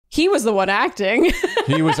He was the one acting.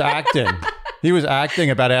 He was acting. He was acting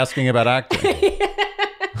about asking about acting.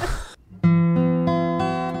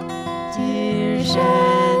 Dear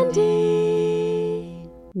Shandy.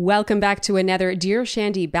 Welcome back to another Dear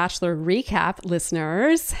Shandy Bachelor recap,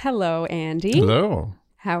 listeners. Hello, Andy. Hello.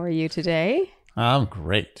 How are you today? I'm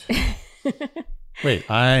great.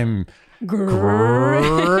 Wait, I'm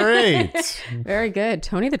Great. great. Very good.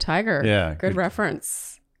 Tony the Tiger. Yeah. Good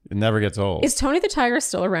reference. It never gets old. Is Tony the Tiger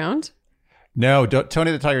still around? No,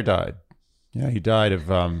 Tony the Tiger died. Yeah, he died of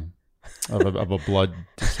a blood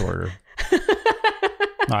disorder.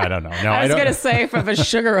 I don't know. No, I was going to say from a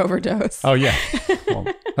sugar overdose. Oh, yeah. Well,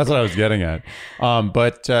 that's what I was getting at.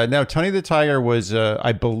 But no, Tony the Tiger was,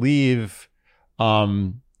 I believe,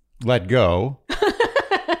 let go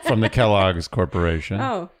from the Kellogg's Corporation.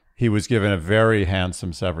 Oh. He was given a very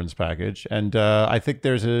handsome severance package. And I think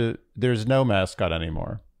there's no mascot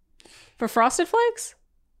anymore. For Frosted Flakes?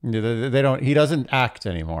 They don't. He doesn't act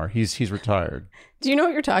anymore. He's retired. Do you know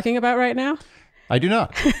what you're talking about right now? I do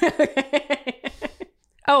not.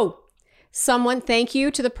 Oh, thank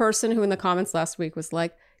you to the person who in the comments last week was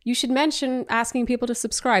like, you should mention asking people to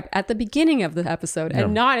subscribe at the beginning of the episode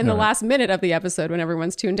and not in the last minute of the episode when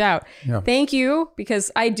everyone's tuned out. Yeah. Thank you,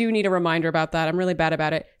 because I do need a reminder about that. I'm really bad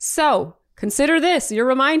about it. So consider this your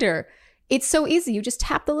reminder. It's so easy. You just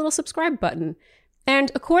tap the little subscribe button.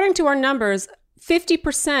 And according to our numbers,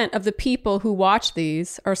 50% of the people who watch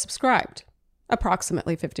these are subscribed.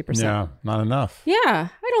 Approximately 50%. Yeah, not enough. Yeah,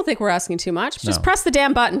 I don't think we're asking too much. Just press the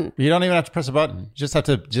damn button. You don't even have to press a button. You just have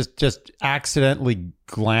to just accidentally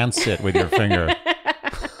glance it with your finger.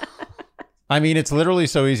 I mean, it's literally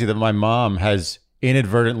so easy that my mom has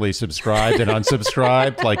inadvertently subscribed and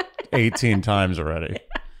unsubscribed like 18 times already.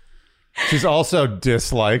 She's also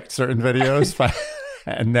disliked certain videos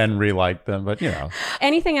and then reliked them, but you know.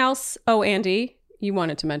 Anything else? Oh, Andy, you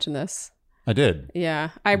wanted to mention this. I did. Yeah.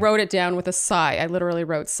 I wrote it down with a sigh. I literally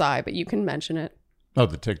wrote sigh, but you can mention it. Oh,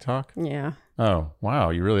 the TikTok? Yeah. Oh, wow.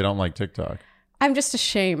 You really don't like TikTok. I'm just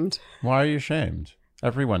ashamed. Why are you ashamed?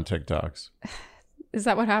 Everyone TikToks. Is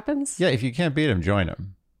that what happens? Yeah. If you can't beat him, join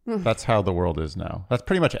him. That's how the world is now. That's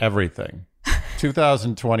pretty much everything.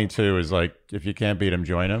 2022 is like, if you can't beat him,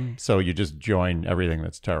 join him. So you just join everything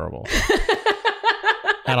that's terrible.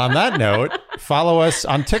 And on that note, follow us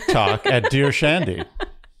on TikTok at Dear Shandy.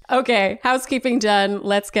 Okay, housekeeping done.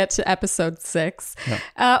 Let's get to episode 6.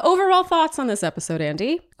 Yeah. Overall thoughts on this episode,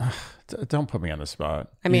 Andy? Don't put me on the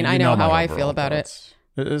spot. I mean, I know how I feel about it.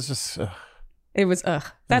 It's just... It was ugh.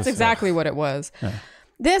 That's exactly what it was. Yeah.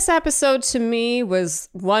 This episode to me was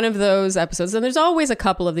one of those episodes, and there's always a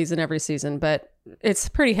couple of these in every season, but it's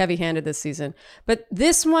pretty heavy-handed this season. But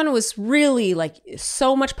this one was really like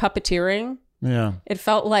so much puppeteering. Yeah. It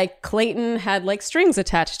felt like Clayton had like strings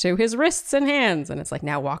attached to his wrists and hands. And it's like,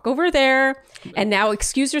 now walk over there and now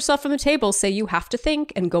excuse yourself from the table. Say you have to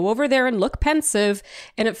think and go over there and look pensive.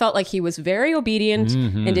 And it felt like he was very obedient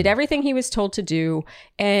and did everything he was told to do.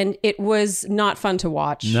 And it was not fun to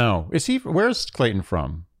watch. No. Where's Clayton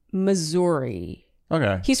from? Missouri.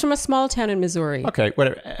 Okay. He's from a small town in Missouri. Okay.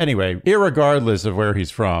 Whatever. Anyway, irregardless of where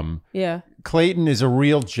he's from. Yeah. Clayton is a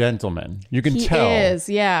real gentleman. You can tell. He is,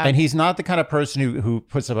 yeah. And he's not the kind of person who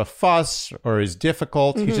puts up a fuss or is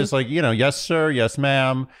difficult. He's just like, yes, sir. Yes,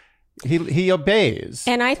 ma'am. He obeys.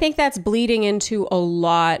 And I think that's bleeding into a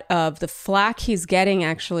lot of the flack he's getting,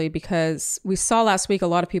 actually, because we saw last week a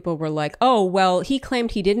lot of people were like, oh, well, he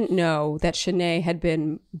claimed he didn't know that Shanae had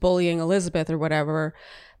been bullying Elizabeth or whatever.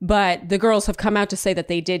 But the girls have come out to say that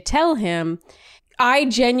they did tell him. I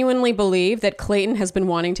genuinely believe that Clayton has been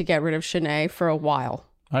wanting to get rid of Shanae for a while.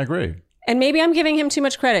 I agree. And maybe I'm giving him too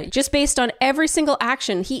much credit. Just based on every single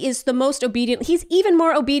action, he is the most obedient. He's even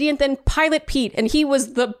more obedient than Pilot Pete, and he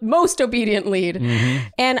was the most obedient lead.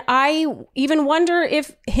 And I even wonder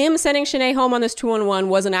if him sending Shanae home on this 2-on-1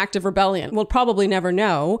 was an act of rebellion. We'll probably never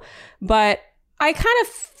know, but I kind of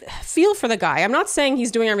feel for the guy. I'm not saying he's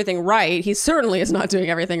doing everything right. He certainly is not doing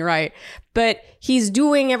everything right, but he's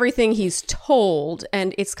doing everything he's told.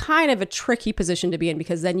 And it's kind of a tricky position to be in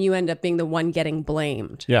because then you end up being the one getting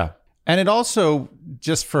blamed. Yeah. And it also,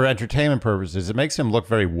 just for entertainment purposes, it makes him look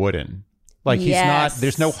very wooden. Like he's not,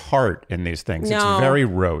 there's no heart in these things. No. It's very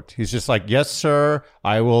rote. He's just like, yes, sir,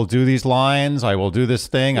 I will do these lines. I will do this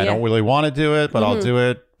thing. I don't really want to do it, but I'll do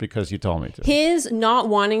it because you told me to. His not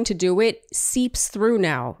wanting to do it seeps through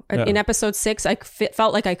now. Yeah. In episode 6, I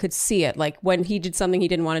felt like I could see it. Like when he did something he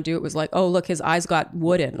didn't want to do, it was like, oh, look, his eyes got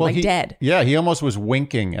wooden, dead. Yeah, he almost was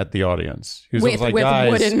winking at the audience. He was like,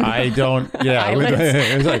 guys, wooden I don't, yeah.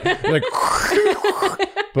 It was like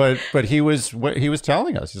but he was what he was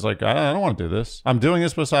telling us. He's like, I don't want to do this. I'm doing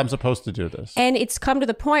this because I'm supposed to do this. And it's come to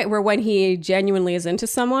the point where when he genuinely is into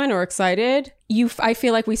someone or excited, I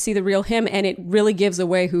feel like we see the real him, and it really gives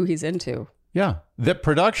away who he's into. Yeah. The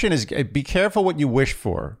production is, be careful what you wish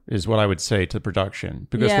for, is what I would say to production.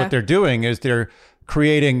 Because what they're doing is they're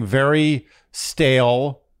creating very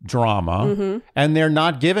stale drama, and they're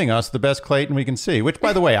not giving us the best Clayton we can see, which,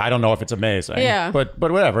 by the way, I don't know if it's amazing. Yeah. But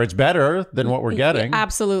whatever. It's better than what we're getting.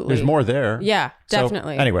 Absolutely. There's more there. Yeah,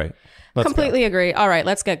 definitely. So, anyway. Completely agree. All right,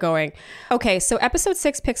 let's get going. Okay, so episode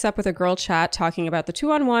 6 picks up with a girl chat talking about the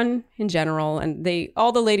 2-on-1 in general, and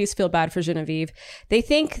all the ladies feel bad for Genevieve. They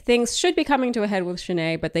think things should be coming to a head with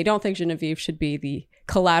Shanae, but they don't think Genevieve should be the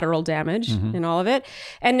collateral damage in all of it.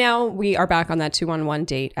 And now we are back on that 2-on-1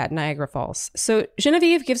 date at Niagara Falls. So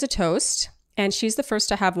Genevieve gives a toast, and she's the first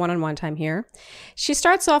to have one-on-one time here. She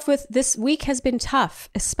starts off with, "This week has been tough,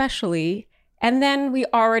 especially," and then we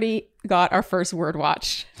already got our first word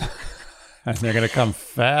watch. And they're going to come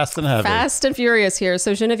fast and heavy. Fast and furious here.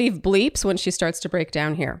 So Genevieve bleeps when she starts to break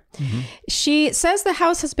down here. She says the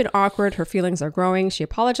house has been awkward. Her feelings are growing. She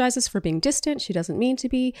apologizes for being distant. She doesn't mean to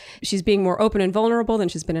be. She's being more open and vulnerable than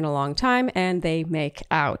she's been in a long time. And they make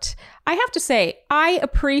out. I have to say, I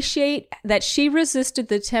appreciate that she resisted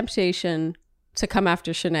the temptation to come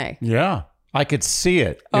after Shanae. Yeah. I could see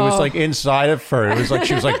it. It was like inside of her. It was like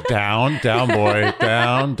she was like, down, boy,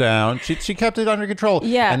 down. She kept it under control.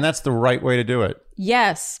 Yeah. And that's the right way to do it.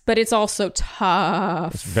 Yes, but it's also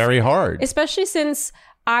tough. It's very hard. Especially since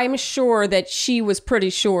I'm sure that she was pretty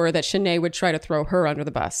sure that Shanae would try to throw her under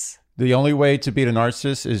the bus. The only way to beat a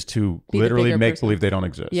narcissist is to literally make believe they don't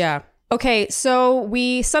exist. Yeah. Okay, so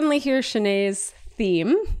we suddenly hear Shanae's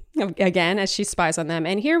theme again as she spies on them.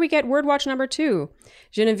 And here we get word watch number 2.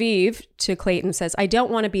 Genevieve to Clayton says, "I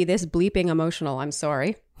don't want to be this bleeping emotional. I'm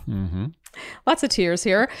sorry." Lots of tears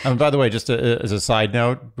here. And by the way, just as a side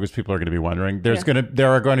note, because people are going to be wondering, there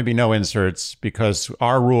are going to be no inserts, because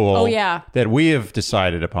our rule that we have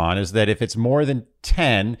decided upon is that if it's more than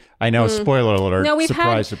 10, I know, spoiler alert, no,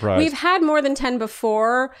 surprise. We've had more than 10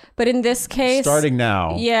 before, but in this case, starting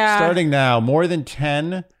now, more than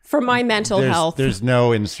 10. For my mental health. There's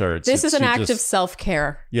no inserts. This is an act of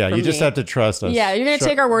self-care. Yeah, you just have to trust us. Yeah, you're going to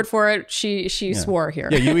take our word for it. She swore here.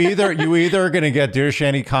 Yeah, you either are going to get Dear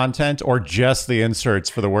Shani content or just the inserts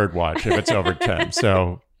for the word watch if it's over 10.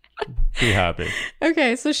 So be happy.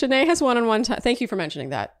 Okay, so Shanae has one-on-one time. Thank you for mentioning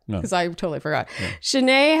that, because I totally forgot. Yeah.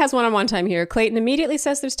 Shanae has one-on-one time here. Clayton immediately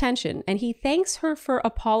says there's tension, and he thanks her for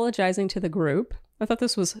apologizing to the group. I thought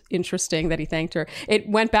this was interesting that he thanked her. It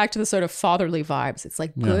went back to the sort of fatherly vibes. It's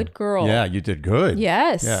like, good girl. Yeah, you did good.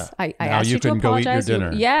 Yes. Yeah. I asked you to apologize. Go eat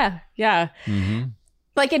your dinner. Yeah.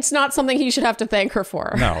 Like, it's not something he should have to thank her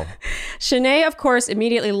for. No. Shanae, of course,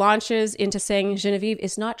 immediately launches into saying Genevieve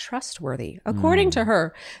is not trustworthy. According to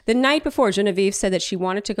her, the night before, Genevieve said that she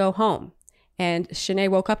wanted to go home. And Shanae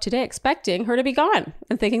woke up today expecting her to be gone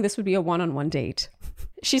and thinking this would be a one-on-one date.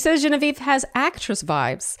 She says Genevieve has actress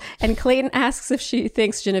vibes, and Clayton asks if she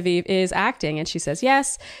thinks Genevieve is acting, and she says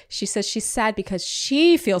yes. She says she's sad because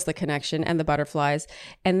she feels the connection and the butterflies,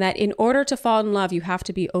 and that in order to fall in love, you have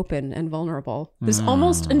to be open and vulnerable. This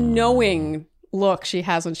almost knowing look she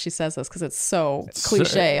has when she says this, because it's so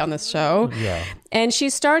cliche on this show. Yeah. And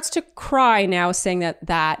she starts to cry now, saying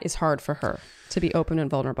that is hard for her, to be open and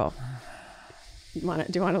vulnerable. Do you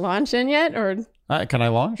want to launch in yet? Or can I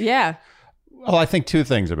launch? Yeah. Well, I think 2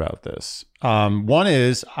 things about this. One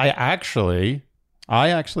is I actually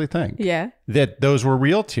think that those were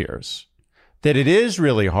real tears, that it is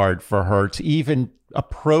really hard for her to even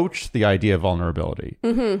approach the idea of vulnerability.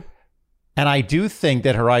 And I do think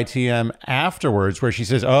that her ITM afterwards, where she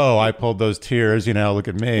says, "Oh, I pulled those tears, look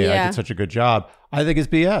at me, I did such a good job," I think is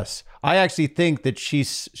BS. I actually think that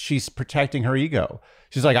she's protecting her ego.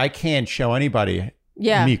 She's like, I can't show anybody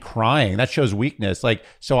me crying. That shows weakness. Like,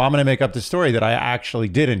 so I'm going to make up the story that I actually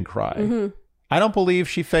didn't cry. I don't believe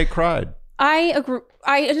she fake cried. I agree.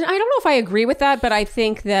 I don't know if I agree with that, but I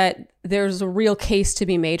think that there's a real case to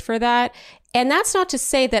be made for that. And that's not to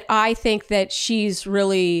say that I think that she's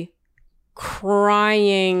really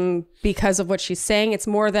crying because of what she's saying. It's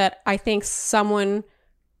more that I think someone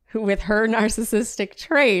who, with her narcissistic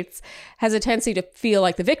traits, has a tendency to feel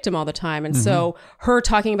like the victim all the time. And so her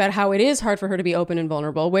talking about how it is hard for her to be open and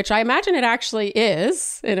vulnerable, which I imagine it actually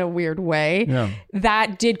is in a weird way,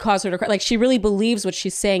 that did cause her to cry. Like, she really believes what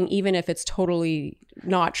she's saying, even if it's totally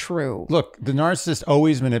not true. Look, the narcissist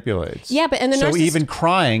always manipulates. Yeah, but and the so narcissist... even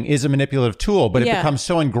crying is a manipulative tool, but it becomes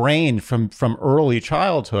so ingrained from early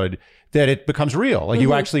childhood that it becomes real. Like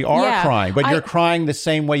you actually are crying, but you're crying the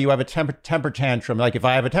same way you have a temper tantrum. Like if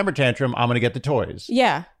I have a temper tantrum, I'm going to get the toys.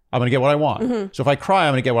 Yeah. I'm going to get what I want. So if I cry,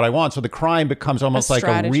 I'm going to get what I want. So the crying becomes almost like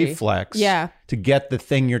a reflex to get the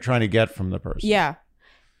thing you're trying to get from the person. Yeah.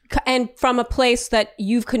 And from a place that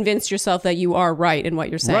you've convinced yourself that you are right in what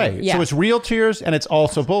you're saying. Right. Yeah. So it's real tears and it's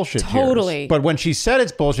also bullshit tears. Totally. But when she said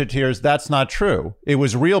it's bullshit tears, that's not true. It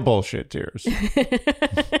was real bullshit tears.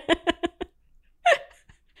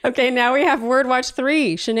 Okay, now we have Word Watch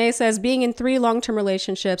 3. Shanae says, being in 3 long-term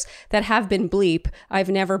relationships that have been bleep, I've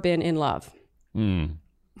never been in love.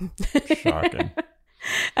 Shocking.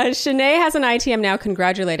 Shanae has an ITM now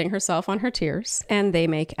congratulating herself on her tears, and they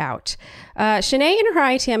make out. Shanae in her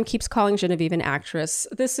ITM keeps calling Genevieve an actress.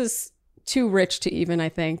 This is too rich to even, I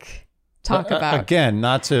think, talk about. Again,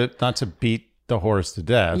 not to beat the horse to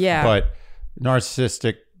death, but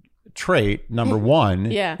narcissistic trait number one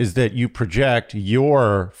is that you project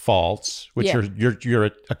your faults, which you're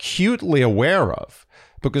acutely aware of,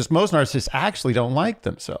 because most narcissists actually don't like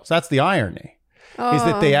themselves. That's the irony. Is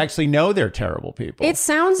that they actually know they're terrible people. It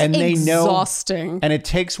sounds exhausting. And it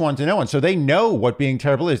takes one to know one. So they know what being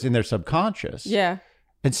terrible is in their subconscious. Yeah.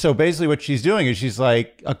 And so basically what she's doing is she's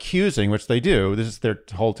like accusing, which they do, this is their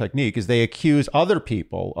whole technique, is they accuse other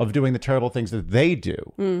people of doing the terrible things that they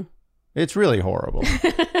do. It's really horrible.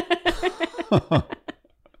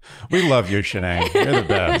 We love you, Shanae. You're the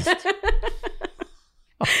best.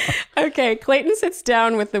 Okay, Clayton sits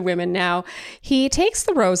down with the women now. He takes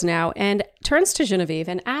the rose now and turns to Genevieve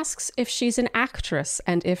and asks if she's an actress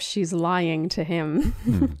and if she's lying to him.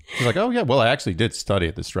 She's like, oh yeah, well, I actually did study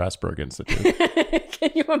at the Strasberg Institute.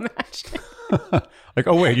 Can you imagine? Like,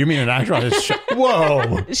 oh wait, you mean an actor on this show?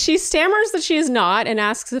 Whoa. She stammers that she is not and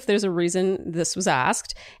asks if there's a reason this was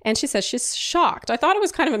asked. And she says she's shocked. I thought it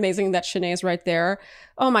was kind of amazing that Shanae is right there.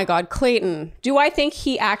 Oh my God, Clayton. Do I think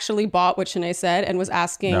he actually bought what Shanae said and was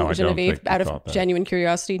asking Genevieve out of genuine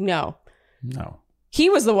curiosity? No. He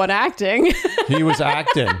was the one acting. He was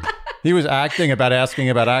acting. He was acting about asking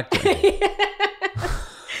about acting.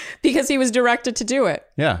 Because he was directed to do it.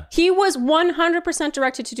 Yeah. He was 100%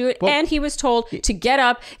 directed to do it. Well, and he was told to get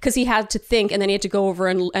up because he had to think, and then he had to go over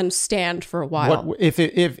and stand for a while.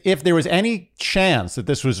 If there was any chance that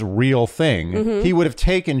this was a real thing, he would have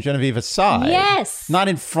taken Genevieve aside. Yes. Not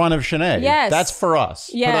in front of Shanae. Yes. That's for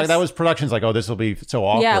us. Yes. That was production's like, oh, this will be so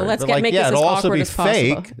awkward. Yeah, let's make this as it'll also awkward be as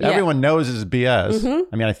possible. fake. Everyone knows this is BS.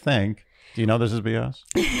 I mean, I think. Do you know this is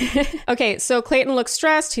BS? Okay, so Clayton looks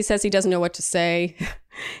stressed. He says he doesn't know what to say.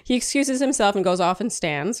 He excuses himself and goes off and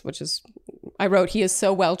stands, which is, I wrote, he is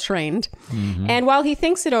so well trained. And while he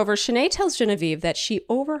thinks it over, Shanae tells Genevieve that she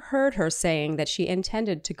overheard her saying that she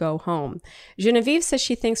intended to go home. Genevieve says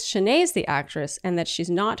she thinks Shanae is the actress and that she's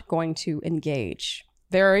not going to engage.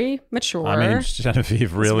 Very mature. I mean,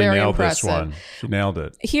 Genevieve really nailed this one. She nailed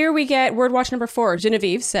it. Here we get word watch number 4.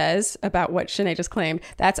 Genevieve says about what Shanae just claimed,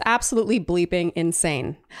 that's absolutely bleeping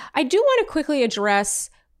insane. I do want to quickly address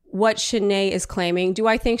what Shanae is claiming. Do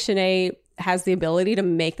I think Shanae has the ability to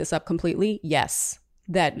make this up completely? Yes.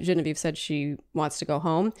 That Genevieve said she wants to go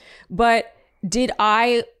home. But did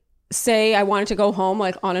I say I wanted to go home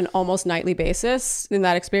like on an almost nightly basis in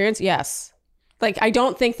that experience? Yes. Like, I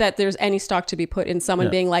don't think that there's any stock to be put in someone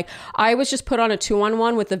being like, I was just put on a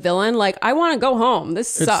 2-on-1 with the villain. Like, I want to go home. This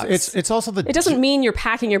sucks. It's also it doesn't mean you're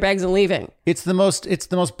packing your bags and leaving. It's the most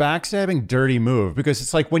backstabbing, dirty move, because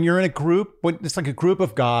it's like when you're in a group, when it's like a group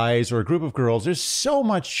of guys or a group of girls, there's so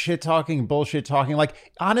much shit talking, bullshit talking. Like,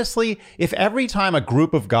 honestly, if every time a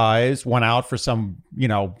group of guys went out for some,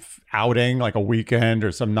 outing, like a weekend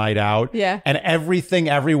or some night out, and everything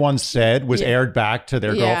everyone said was aired back to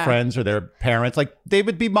their girlfriends or their parents, like they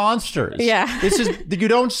would be monsters. You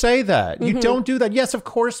don't say that. You don't do that. Yes, of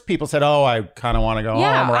course people said, oh, I kind of want to go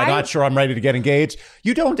home, or I'm not sure I'm ready to get engaged.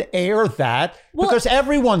 You don't air that because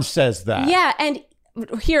everyone says that. Yeah, and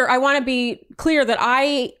here I want to be clear that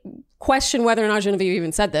I question whether or not Genevieve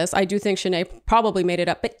even said this. I do think Shanae probably made it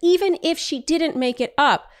up, but even if she didn't make it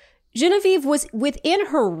up, Genevieve was within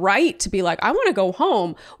her right to be like, I want to go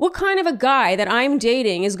home. What kind of a guy that I'm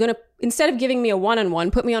dating is going to, instead of giving me a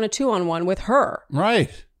 1-on-1, put me on a 2-on-1 with her?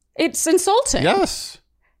 Right. It's insulting. Yes.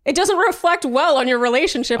 It doesn't reflect well on your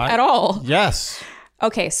relationship at all. Yes.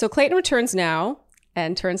 Okay, so Clayton returns now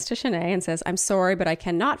and turns to Shanae and says, I'm sorry, but I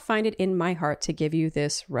cannot find it in my heart to give you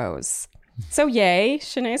this rose. So yay,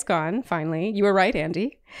 Shanae's gone, finally. You were right,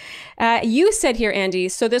 Andy. You said here, Andy,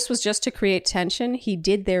 so this was just to create tension. He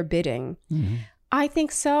did their bidding. I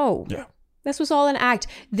think so. Yeah. This was all an act.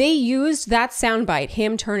 They used that soundbite,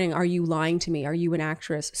 him turning, "Are you lying to me? Are you an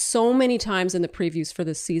actress?" so many times in the previews for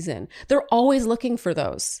this season. They're always looking for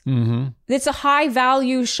those. Mm-hmm. It's a high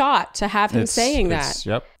value shot to have him saying that.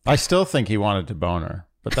 Yep. I still think he wanted to bone her,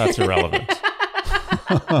 but that's irrelevant.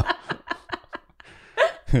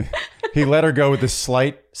 He let her go with the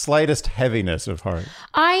slightest heaviness of heart.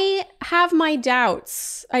 I have my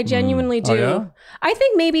doubts. I genuinely do. Oh, yeah? I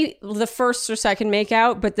think maybe the first or second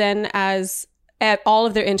makeout, but then as all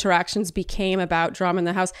of their interactions became about drama in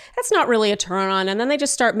the house, that's not really a turn on. And then they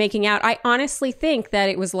just start making out. I honestly think that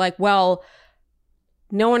it was like, well,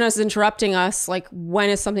 no one is interrupting us. Like, when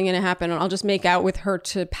is something going to happen? And I'll just make out with her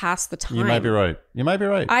to pass the time. You might be right.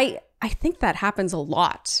 I think that happens a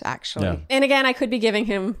lot, actually. Yeah. And again, I could be giving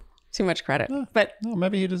him too much credit, but no,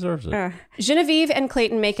 maybe he deserves it. Genevieve and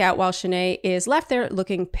Clayton make out while Shanae is left there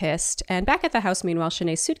looking pissed. And back at the house, meanwhile,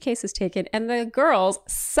 Shanae's suitcase is taken and the girls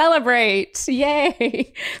celebrate.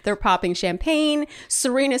 Yay! They're popping champagne.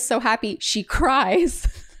 Serena's so happy she cries.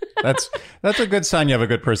 That's a good sign you have a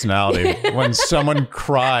good personality when someone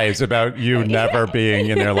cries about you never being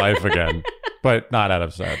in their life again, but not out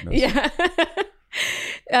of sadness. Yeah.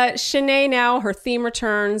 Shanae now, her theme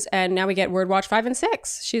returns, and now we get word watch 5 and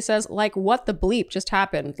 6. She says, like, what the bleep just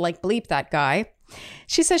happened? Like, bleep that guy.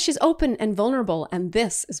 She says she's open and vulnerable, and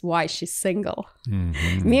this is why she's single.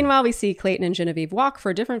 Mm-hmm. Meanwhile, we see Clayton and Genevieve walk for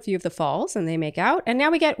a different view of the falls, and they make out. And now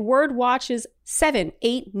we get word watches 7,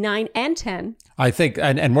 8, 9, and 10. I think,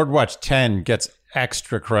 and word watch 10 gets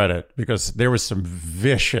extra credit because there was some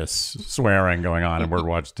vicious swearing going on in word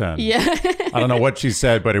watch 10. Yeah. I don't know what she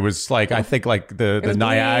said, but it was like, I think like the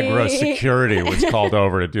Niagara security was called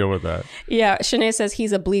over to deal with that. Yeah. Shanae says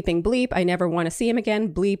he's a bleeping bleep. I never want to see him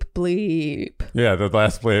again. Bleep, bleep. Yeah. The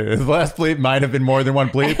last bleep might have been more than one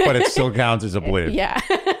bleep, but it still counts as a bleep. Yeah.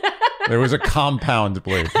 There was a compound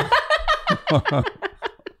bleep.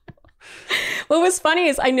 What was funny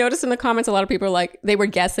is I noticed in the comments a lot of people are like, they were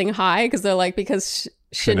guessing high because they're like, because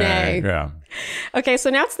Shanae. Yeah. Okay, so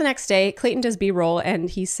now it's the next day. Clayton does B-roll and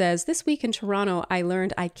he says, this week in Toronto, I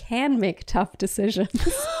learned I can make tough decisions.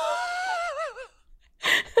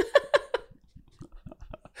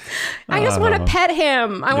 I just want to pet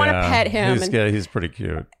him. I want to pet him. He's pretty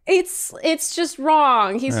cute. It's just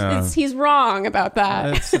wrong. He's wrong about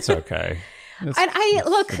that. It's okay.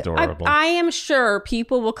 I am sure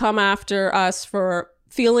people will come after us for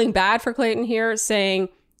feeling bad for Clayton here, saying,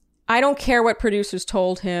 I don't care what producers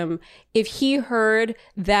told him. If he heard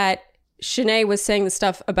that Shanae was saying the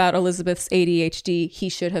stuff about Elizabeth's ADHD, he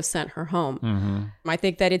should have sent her home. Mm-hmm. I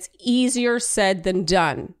think that it's easier said than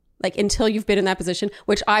done. Like, until you've been in that position,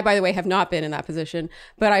 which I, by the way, have not been in that position,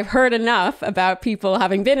 but I've heard enough about people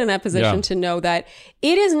having been in that position to know that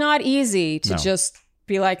it is not easy to just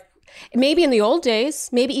be like, maybe in the old days,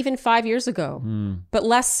 maybe even 5 years ago, but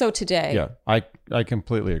less so today. Yeah, I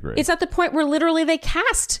completely agree. It's at the point where literally they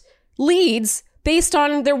cast leads based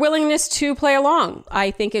on their willingness to play along. I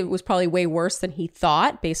think it was probably way worse than he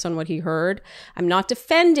thought based on what he heard. I'm not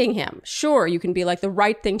defending him. Sure, you can be like, the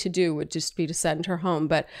right thing to do would just be to send her home.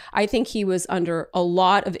 But I think he was under a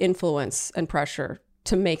lot of influence and pressure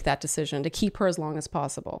to make that decision, to keep her as long as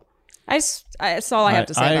possible. That's all I have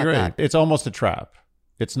to say about that. It's almost a trap.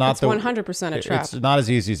 It's 100% a trap. It's not as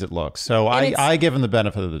easy as it looks. So I give him the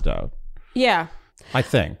benefit of the doubt. Yeah. I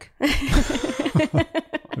think.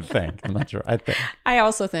 I'm not sure. I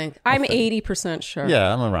also think. I'm 80% sure.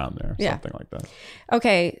 Yeah, I'm around there. Something like that.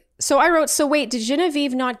 Okay. So I wrote, so wait, did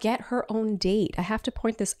Genevieve not get her own date? I have to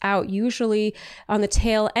point this out. Usually on the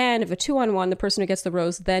tail end of a 2-on-1, the person who gets the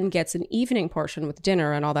rose then gets an evening portion with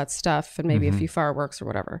dinner and all that stuff and maybe a few fireworks or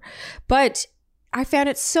whatever. But I found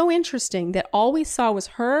it so interesting that all we saw was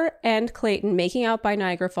her and Clayton making out by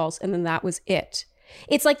Niagara Falls, and then that was it.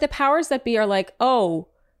 It's like the powers that be are like, oh,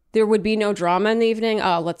 there would be no drama in the evening.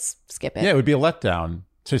 Oh, let's skip it. Yeah, it would be a letdown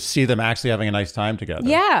to see them actually having a nice time together.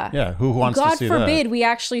 Yeah. Yeah, who wants to see that? God forbid we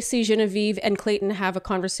actually see Genevieve and Clayton have a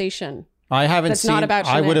conversation. I haven't seen. Not about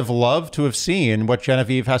Shanae. I would have loved to have seen what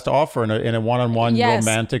Genevieve has to offer in a one-on-one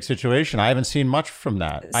romantic situation. I haven't seen much from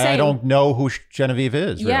that. I don't know who Genevieve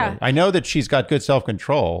is. Really. Yeah. I know that she's got good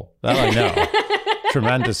self-control. That I know.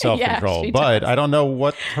 Tremendous self-control. But I don't know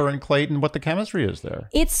what her and Clayton, what the chemistry is there.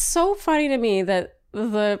 It's so funny to me that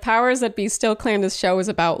the powers that be still claim this show is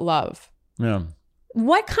about love. Yeah.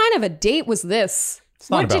 What kind of a date was this?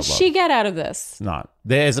 What did she get out of this? It's not.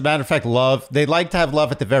 As a matter of fact, love, they like to have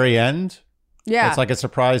love at the very end. Yeah. It's like a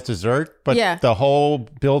surprise dessert, but the whole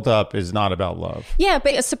build-up is not about love. Yeah,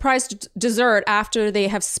 but a surprise dessert after they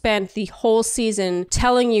have spent the whole season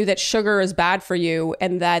telling you that sugar is bad for you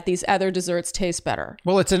and that these other desserts taste better.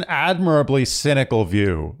 Well, it's an admirably cynical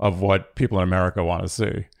view of what people in America want to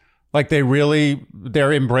see. Like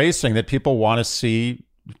they're embracing that people want to see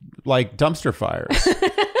like dumpster fires.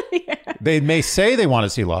 They may say they want to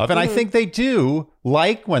see love, and I think they do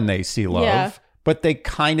like when they see love. Yeah. But they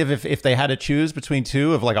kind of, if they had to choose between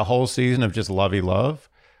two of like a whole season of just lovey love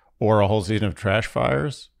or a whole season of trash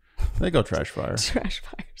fires, they go trash fire. Trash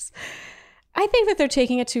fires. I think that they're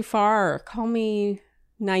taking it too far. Call me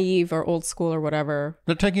naive or old school or whatever.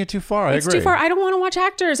 They're taking it too far. I agree. It's too far. I don't want to watch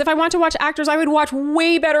actors. If I want to watch actors, I would watch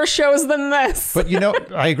way better shows than this. But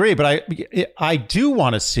I agree. But I do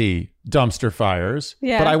want to see dumpster fires.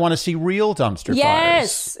 Yeah. But I want to see real dumpster fires.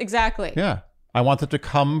 Yes, exactly. Yeah. I want them to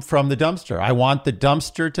come from the dumpster. I want the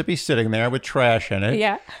dumpster to be sitting there with trash in it.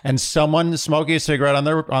 Yeah. And someone smoking a cigarette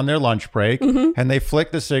on their lunch break, and they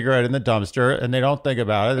flick the cigarette in the dumpster, and they don't think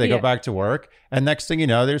about it. They go back to work, and next thing you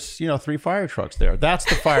know, there's 3 fire trucks there. That's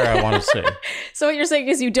the fire I want to see. So what you're saying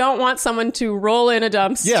is you don't want someone to roll in a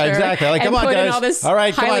dumpster. Yeah, exactly. Like, come on, put guys. In all this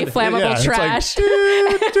highly flammable trash.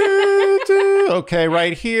 Like, okay,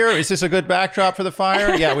 right here. Is this a good backdrop for the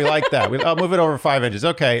fire? Yeah, we like that. I'll move it over 5 inches.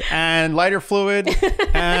 Okay, and lighter fluid.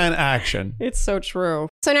 And action. It's so true.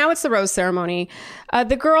 So now it's the rose ceremony.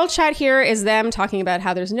 The girl chat here is them talking about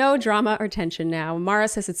how there's no drama or tension now. Mara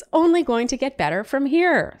says it's only going to get better from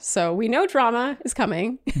here. So we know drama is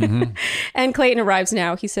coming. And Clayton arrives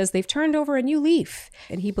now. He says they've turned over a new leaf.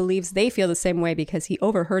 And he believes they feel the same way because he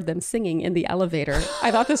overheard them singing in the elevator.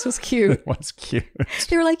 I thought this was cute. It was cute.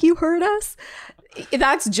 They were like, you heard us?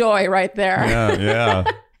 That's joy right there. Yeah.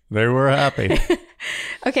 They were happy.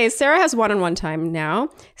 Okay, Sarah has one-on-one time now.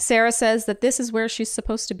 Sarah says that this is where she's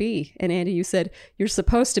supposed to be. And Andy, you said, you're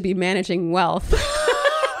supposed to be managing wealth.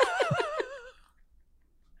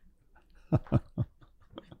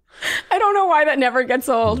 I don't know why that never gets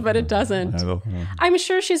old, but it doesn't. I'm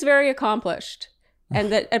sure she's very accomplished.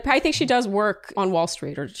 And that I think she does work on Wall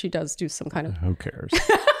Street, or she does do some kind of... Who cares?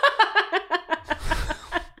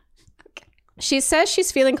 She says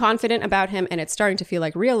she's feeling confident about him and it's starting to feel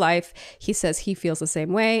like real life. He says he feels the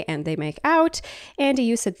same way and they make out. Andy,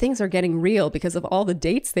 you said things are getting real because of all the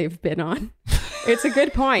dates they've been on. It's a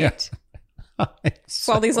good point.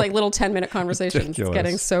 So all these like little 10-minute conversations. Ridiculous. It's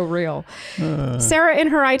getting so real. Sarah in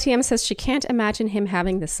her ITM says she can't imagine him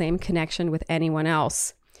having the same connection with anyone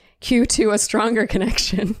else. Cue to a stronger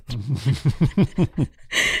connection.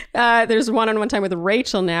 There's one-on-one time with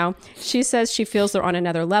Rachel now. She says she feels they're on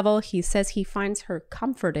another level. He says he finds her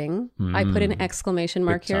comforting. I put an exclamation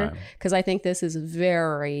mark here because I think this is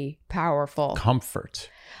very powerful.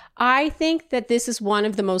 Comfort. I think that this is one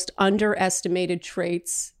of the most underestimated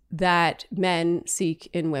traits that men seek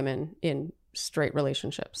in women in straight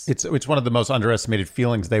relationships. It's one of the most underestimated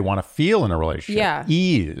feelings they want to feel in a relationship. Yeah.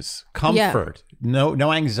 Ease, comfort,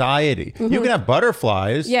 no anxiety. You can have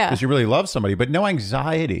butterflies because you really love somebody, but no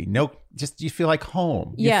anxiety, just you feel like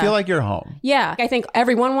home. You feel like you're home. Yeah, I think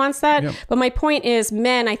everyone wants that. Yep. But my point is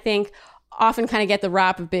men, I think, often kind of get the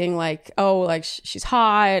rap of being like, oh, like she's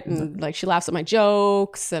hot and like she laughs at my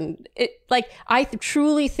jokes. And it like, I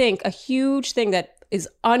truly think a huge thing that is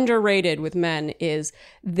underrated with men is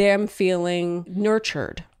them feeling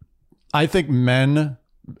nurtured. I think men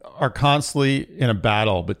are constantly in a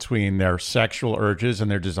battle between their sexual urges and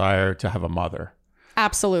their desire to have a mother.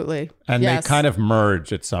 Absolutely. And they kind of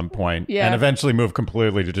merge at some point and eventually move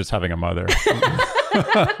completely to just having a mother.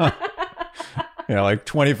 Like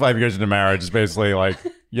 25 years into marriage is basically like,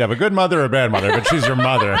 you have a good mother or a bad mother, but she's your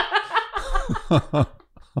mother.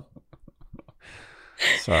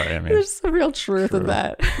 Sorry, I mean, there's some real truth in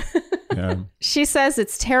that. Yeah. She says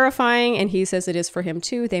it's terrifying, and he says it is for him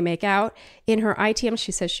too. They make out. In her ITM,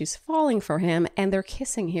 she says she's falling for him, and they're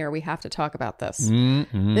kissing here. We have to talk about this.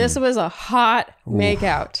 Mm-hmm. This was a hot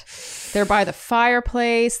makeout. They're by the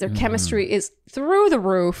fireplace. Their chemistry is through the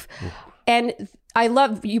roof. And I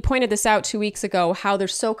love, you pointed this out 2 weeks ago, how they're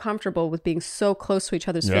so comfortable with being so close to each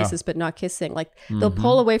other's faces, but not kissing. Like they'll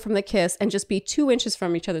pull away from the kiss and just be 2 inches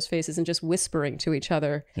from each other's faces and just whispering to each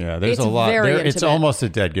other. Yeah, there's a lot. It's almost a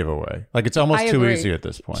dead giveaway. Like it's almost too easy at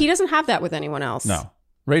this point. He doesn't have that with anyone else. No.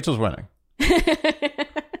 Rachel's winning.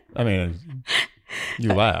 I mean,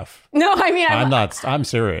 you laugh. No, I mean, I'm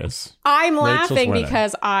serious. I'm laughing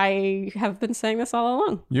because I have been saying this all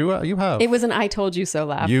along. You have. It was an I told you so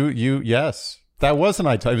laugh. Yes. That wasn't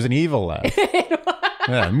it was an evil laugh.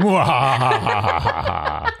 Yeah.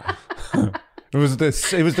 It was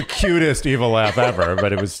the cutest evil laugh ever,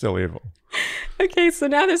 but it was still evil. Okay, so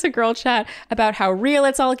now there's a girl chat about how real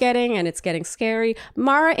it's all getting and it's getting scary.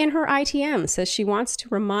 Mara in her ITM says she wants to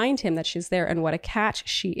remind him that she's there and what a catch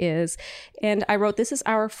she is. And I wrote, this is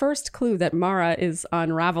our first clue that Mara is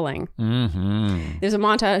unraveling. Mm-hmm. There's a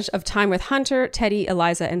montage of time with Hunter, Teddy,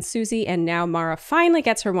 Eliza, and Susie. And now Mara finally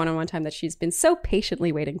gets her one-on-one time that she's been so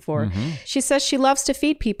patiently waiting for. Mm-hmm. She says she loves to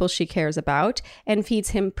feed people she cares about and feeds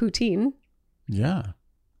him poutine. Yeah.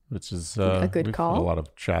 Which is a good call. Had a lot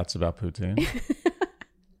of chats about poutine.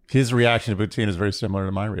 His reaction to poutine is very similar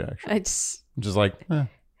to my reaction. I'm just like,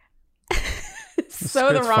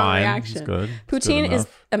 so the wrong fine. reaction. It's good. Poutine is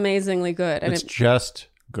amazingly good. And it's just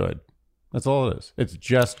good. That's all it is. It's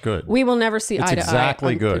just good. We will never see eye to eye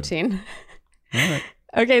on good. Poutine. All right.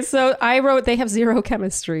 Okay, so I wrote they have zero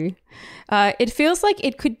chemistry. It feels like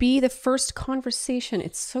it could be the first conversation.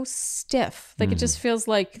 It's so stiff. Like it just feels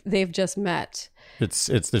like they've just met.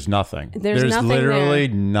 There's nothing. There's nothing literally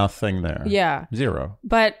there. Nothing there. Yeah. Zero.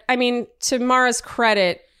 But I mean, to Mara's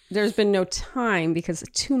credit, there's been no time because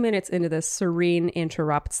 2 minutes into this, Serene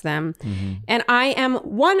interrupts them. Mm-hmm. And I am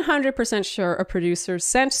 100% sure a producer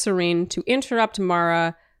sent Serene to interrupt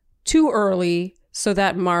Mara too early so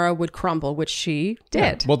that Mara would crumble, which she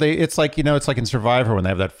did. Yeah. Well, it's like in Survivor when they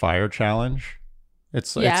have that fire challenge.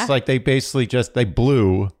 It's like they basically they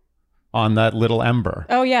blew on that little ember.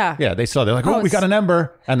 Oh, yeah. Yeah, they're like, we got an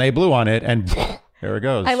ember. And they blew on it and there it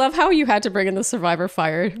goes. I love how you had to bring in the Survivor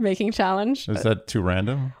fire making challenge. Is that too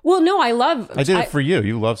random? Well, no, I did it for you.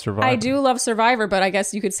 You love Survivor. I do love Survivor, but I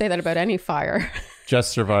guess you could say that about any fire.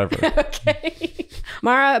 Just Survivor. Okay.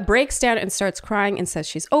 Mara breaks down and starts crying and says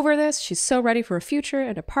she's over this. She's so ready for a future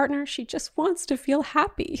and a partner. She just wants to feel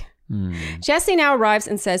happy. Jessie now arrives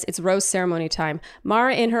and says it's rose ceremony time.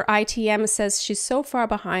 Mara in her ITM says she's so far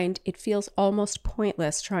behind, it feels almost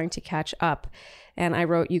pointless trying to catch up. And I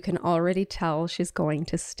wrote, you can already tell she's going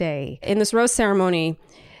to stay. In this rose ceremony,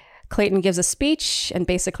 Clayton gives a speech and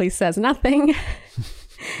basically says nothing.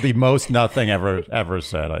 The most nothing ever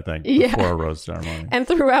said, I think, before a rose ceremony. And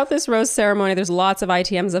throughout this rose ceremony, there's lots of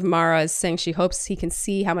ITMs of Mara saying she hopes he can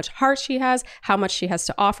see how much heart she has, how much she has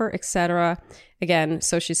to offer, etc. Again,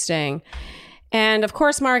 so she's staying. And of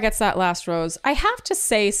course, Mara gets that last rose. I have to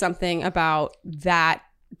say something about that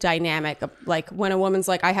dynamic of like when a woman's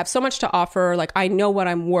like, I have so much to offer, like I know what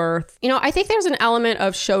I'm worth. I think there's an element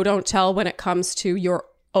of show don't tell when it comes to your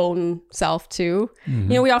own self too.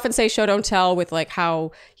 Mm-hmm. We often say show don't tell with like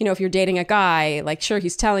how, if you're dating a guy, like sure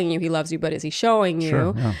he's telling you he loves you, but is he showing you?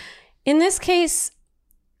 Sure, yeah. In this case,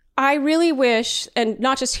 I really wish, and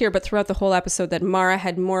not just here, but throughout the whole episode, that Mara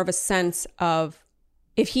had more of a sense of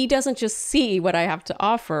if he doesn't just see what I have to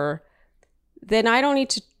offer, then I don't need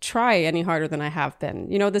to try any harder than I have been.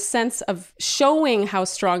 The sense of showing how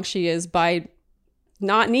strong she is by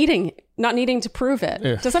not needing to prove it.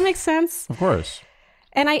 Yeah. Does that make sense? Of course.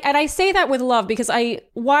 And I say that with love because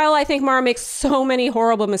while I think Mara makes so many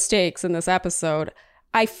horrible mistakes in this episode,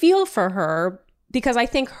 I feel for her because I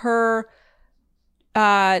think her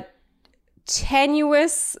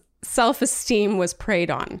tenuous self-esteem was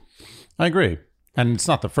preyed on. I agree. And it's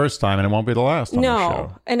not the first time and it won't be the last on the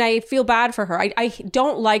show. And I feel bad for her. I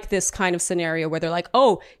don't like this kind of scenario where they're like,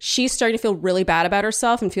 oh, she's starting to feel really bad about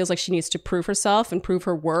herself and feels like she needs to prove herself and prove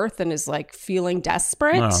her worth and is like feeling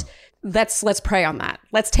desperate. No. Let's prey on that.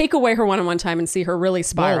 Let's take away her one-on-one time and see her really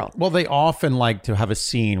spiral. Well, they often like to have a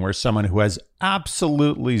scene where someone who has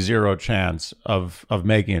absolutely zero chance of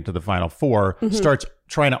making it to the final four starts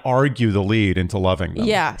trying to argue the lead into loving them.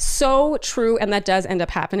 Yeah, so true. And that does end up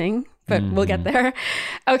happening, but we'll get there.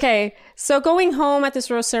 Okay, so going home at this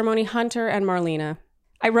rose ceremony, Hunter and Marlena.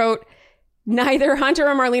 I wrote, neither Hunter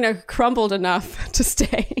or Marlena crumbled enough to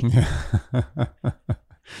stay.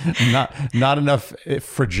 Not enough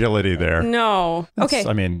fragility there. No. Okay.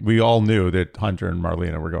 I mean, we all knew that Hunter and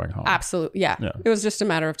Marlena were going home. Absolutely. Yeah. It was just a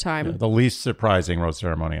matter of time. Yeah, the least surprising rose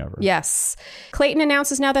ceremony ever. Yes. Clayton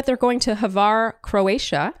announces now that they're going to Hvar,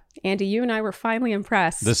 Croatia. Andy, you and I were finally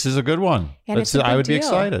impressed. This is a good one. And I would be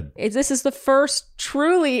excited. This is the first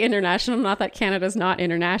truly international, not that Canada's not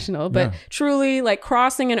international, but truly like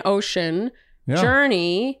crossing an ocean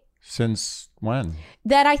journey. Since when?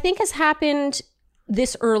 That I think has happened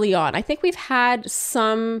this early on. I think we've had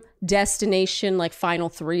some destination like final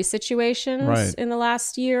three situations in the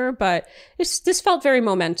last year, but this felt very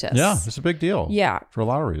momentous. Yeah, it's a big deal. Yeah. For a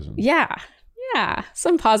lot of reasons. Yeah. Yeah.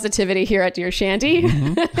 Some positivity here at Dear Shandy.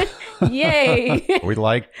 Yay. We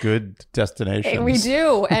like good destinations. We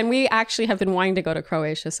do. And we actually have been wanting to go to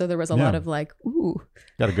Croatia. So there was a lot of like, ooh.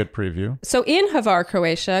 Got a good preview. So in Hvar,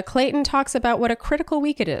 Croatia, Clayton talks about what a critical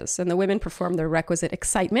week it is. And the women perform their requisite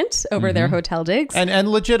excitement over their hotel digs. And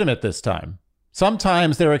legitimate this time.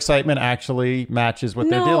 Sometimes their excitement actually matches what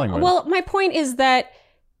they're dealing with. Well, my point is that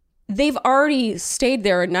they've already stayed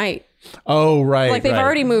there a night. Oh, right. Like they've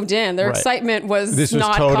already moved in. Their excitement was this was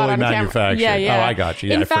not totally caught on manufactured. camera. Yeah. Oh, I got you.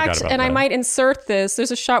 Yeah, In I forgot fact, about and that. I might insert this. There's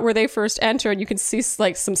a shot where they first enter, and you can see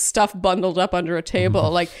like some stuff bundled up under a table.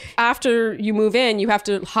 Like after you move in, you have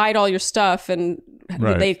to hide all your stuff, and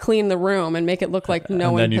they clean the room and make it look like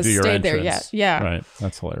no one has stayed there yet. Yeah, right.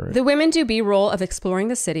 That's hilarious. The women do B-roll of exploring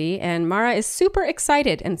the city, and Mara is super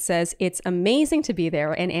excited and says it's amazing to be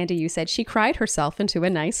there. And Andy, you said she cried herself into a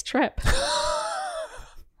nice trip.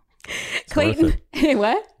 Clayton,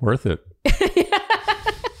 what? Worth it.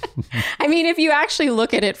 I mean, if you actually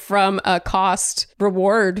look at it from a cost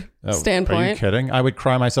reward standpoint. Are you kidding? I would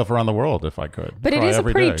cry myself around the world if I could. But it is a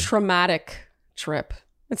pretty traumatic trip.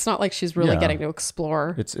 It's not like she's really getting to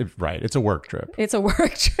explore. It's a work trip. It's a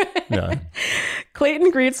work trip. Yeah.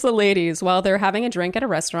 Clayton greets the ladies while they're having a drink at a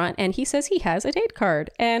restaurant, and he says he has a date card.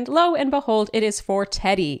 And lo and behold, it is for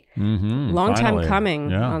Teddy. Long time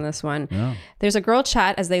coming on this one. Yeah. There's a girl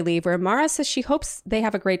chat as they leave where Mara says she hopes they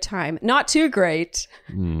have a great time. Not too great.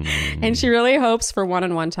 And she really hopes for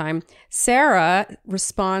one-on-one time. Sarah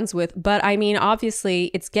responds with, but I mean,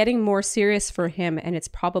 obviously, it's getting more serious for him, and it's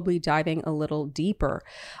probably diving a little deeper.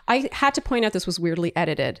 I had to point out this was weirdly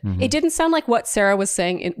edited. It didn't sound like what Sarah was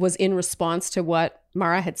saying it was in response to what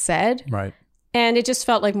Mara had said. Right. And it just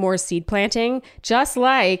felt like more seed planting. Just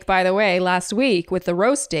like, by the way, last week with the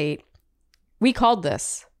roast date, we called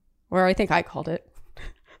this. Or I think I called it.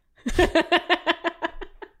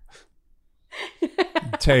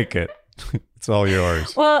 Take it. It's all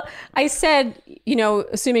yours. Well, I said,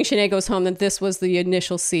 assuming Shanae goes home, that this was the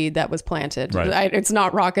initial seed that was planted. Right. It's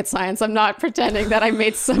not rocket science. I'm not pretending that I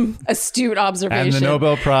made some astute observation. And the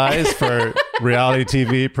Nobel Prize for reality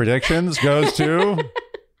TV predictions goes to...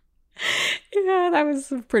 Yeah, that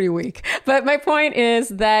was pretty weak. But my point is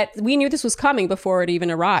that we knew this was coming before it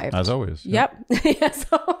even arrived. As always. Yep. As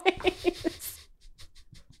always.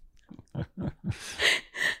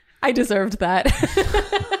 I deserved that.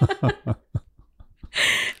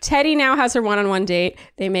 Teddy now has her one-on-one date.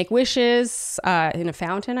 They make wishes in a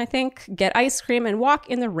fountain, I think, get ice cream and walk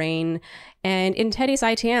in the rain. And in Teddy's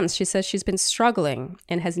ITMs, she says she's been struggling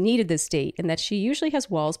and has needed this date and that she usually has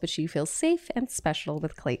walls, but she feels safe and special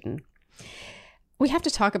with Clayton. We have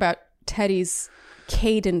to talk about Teddy's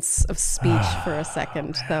cadence of speech for a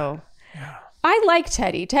second, though. Yeah. I like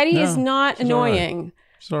Teddy. Teddy is not annoying.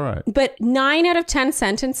 She's all right. But 9 out of 10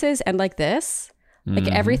 sentences end like this. Like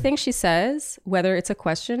everything she says, whether it's a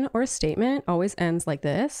question or a statement, always ends like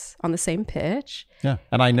this on the same pitch. Yeah.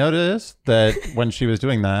 And I noticed that when she was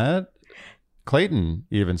doing that, Clayton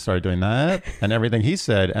even started doing that. And everything he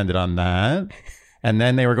said ended on that. And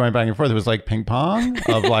then they were going back and forth. It was like ping pong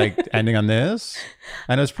of like ending on this.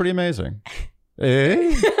 And it was pretty amazing.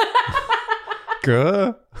 Eh?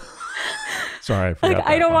 Good. Sorry.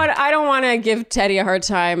 I don't want to give Teddy a hard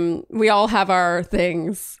time. We all have our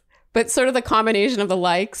things. But sort of the combination of the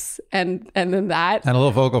likes and then that. And a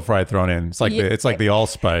little vocal fry thrown in. It's like the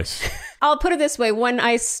allspice. I'll put it this way. When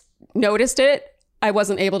I noticed it, I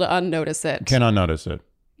wasn't able to unnotice it. Can unnotice it.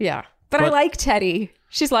 Yeah. But I like Teddy.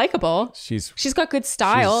 She's likable. She's got good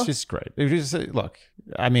style. She's great. If you just say, look,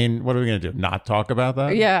 I mean, what are we going to do? Not talk about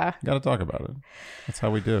that? Yeah. Got to talk about it. That's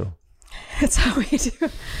how we do. That's how we do.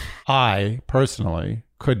 I, personally,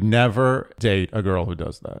 could never date a girl who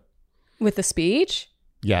does that. With the speech?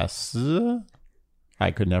 Yes.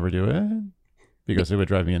 I could never do it because it would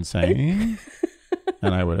drive me insane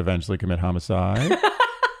and I would eventually commit homicide.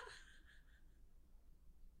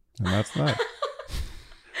 And that's that.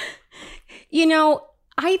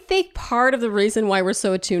 I think part of the reason why we're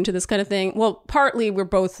so attuned to this kind of thing, well, partly we're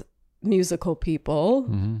both musical people.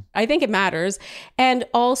 I think it matters. And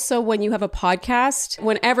also when you have a podcast,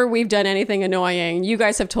 whenever we've done anything annoying, you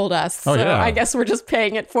guys have told us. I guess we're just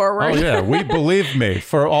paying it forward. Oh yeah. Believe me,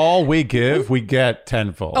 for all we give, we get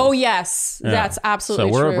tenfold. Oh yes. Yeah. That's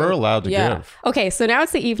absolutely true. So we're allowed to give. Okay. So now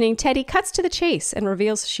it's the evening. Teddy cuts to the chase and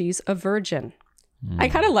reveals she's a virgin. I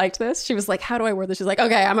kind of liked this. She was like, how do I wear this? She's like,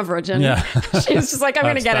 okay, I'm a virgin. Yeah. She was just like, I'm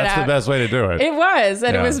going to get it out. That's the best way to do it. It was.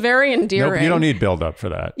 And it was very endearing. Nope, you don't need build up for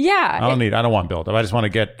that. Yeah. I don't want build up. I just want to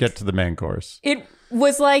get to the main course. It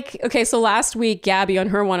was like, okay, so last week, Gabby on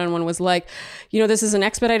her one-on-one was like, this is an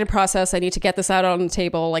expedited process. I need to get this out on the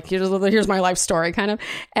table. Like, here's my life story kind of.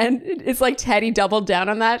 And it's like Teddy doubled down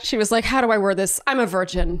on that. She was like, how do I wear this? I'm a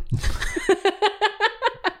virgin.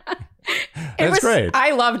 That's great.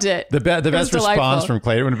 I loved it. The best response from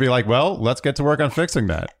Clayton would be like, well, let's get to work on fixing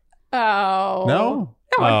that. Oh. No?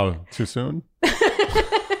 Oh, too soon?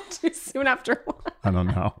 Too soon after what? I don't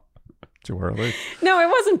know. Too early. No, it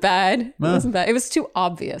wasn't bad. It wasn't bad. It was too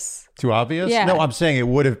obvious. Too obvious? Yeah. No, I'm saying it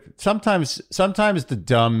would have. Sometimes the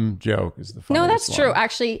dumb joke is the funniest. No, that's true.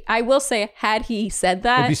 Actually, I will say, had he said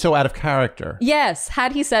that, it'd be so out of character. Yes,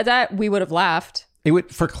 had he said that, we would have laughed. It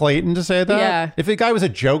would for Clayton to say that. Yeah. If the guy was a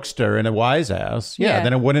jokester and a wise ass,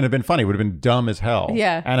 then it wouldn't have been funny. It would have been dumb as hell.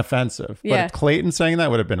 Yeah. And offensive. Yeah. But Clayton saying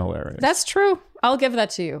that would have been hilarious. That's true. I'll give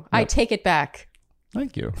that to you. Yep. I take it back.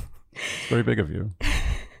 Thank you. It's very big of you.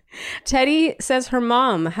 Teddy says her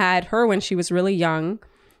mom had her when she was really young,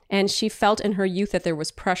 and she felt in her youth that there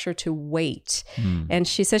was pressure to wait. And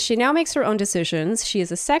she says she now makes her own decisions. She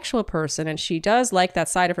is a sexual person, and she does like that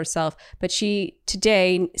side of herself, but she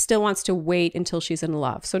today still wants to wait until she's in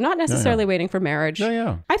love. So not necessarily waiting for marriage.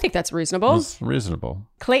 Yeah. I think that's reasonable. It's reasonable.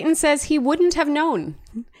 Clayton says he wouldn't have known,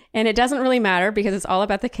 and it doesn't really matter because it's all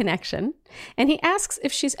about the connection. And he asks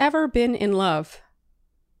if she's ever been in love.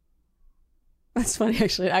 That's funny,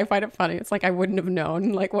 actually. I find it funny. It's like, I wouldn't have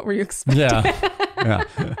known. Like, what were you expecting?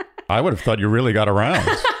 Yeah. I would have thought you really got around.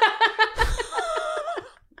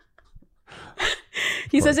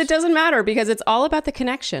 He says it doesn't matter because it's all about the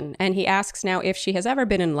connection. And he asks now if she has ever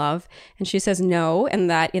been in love. And she says no, and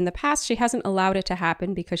that in the past she hasn't allowed it to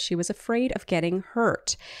happen because she was afraid of getting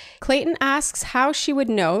hurt. Clayton asks how she would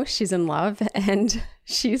know she's in love. And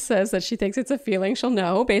she says that she thinks it's a feeling she'll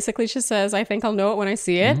know. Basically, she says, I think I'll know it when I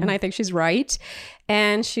see it. And I think she's right.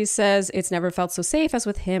 And she says it's never felt so safe as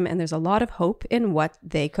with him. And there's a lot of hope in what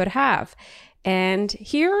they could have. And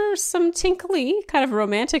here some tinkly kind of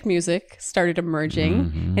romantic music started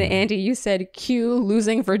emerging. And Andy, you said cue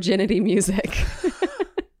losing virginity music.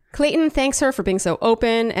 Clayton thanks her for being so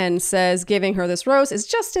open and says giving her this rose is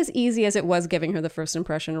just as easy as it was giving her the first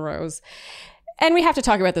impression rose. And we have to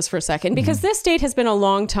talk about this for a second because this date has been a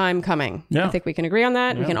long time coming. Yeah. I think we can agree on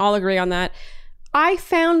that. Yeah. We can all agree on that. I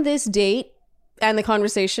found this date and the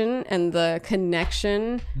conversation and the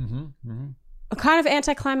connection kind of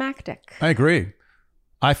anticlimactic. I agree.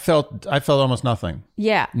 I felt almost nothing.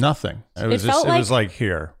 Yeah. Nothing. It was like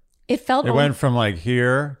here. It went from like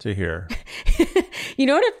here to here. You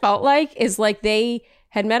know what it felt like is like they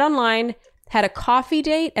had met online, had a coffee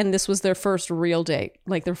date, and this was their first real date,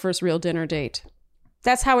 like their first real dinner date.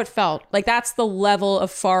 That's how it felt. Like that's the level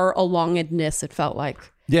of far alongedness it felt like.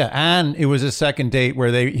 Yeah, and it was a second date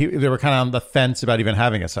where they were kind of on the fence about even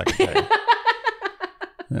having a second date.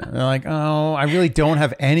 They're like, oh, I really don't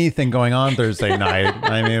have anything going on Thursday night.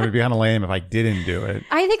 I mean, it would be kind of lame if I didn't do it.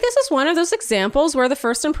 I think this is one of those examples where the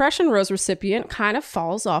first impression rose recipient kind of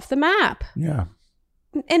falls off the map. Yeah.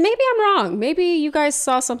 And maybe I'm wrong. Maybe you guys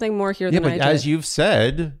saw something more here than I did. But as you've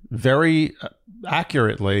said very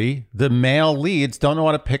accurately, the male leads don't know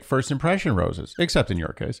how to pick first impression roses, except in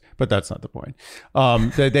your case. But that's not the point.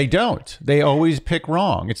 They don't. They always pick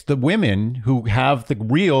wrong. It's the women who have the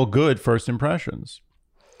real good first impressions.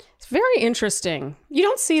 It's very interesting. You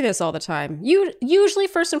don't see this all the time. Usually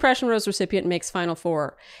first impression rose recipient makes final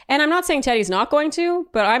four. And I'm not saying Teddy's not going to,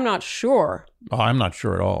 but I'm not sure. Oh, I'm not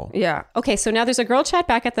sure at all. Yeah. Okay, so now there's a girl chat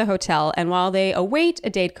back at the hotel, and while they await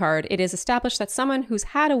a date card, it is established that someone who's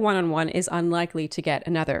had a one-on-one is unlikely to get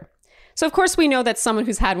another. So of course we know that someone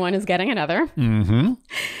who's had one is getting another.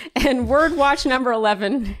 And word watch number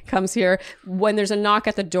 11 comes here. When there's a knock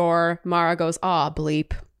at the door, Mara goes, "Aw,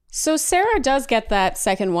 bleep." So Sarah does get that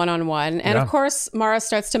second one-on-one. And of course, Mara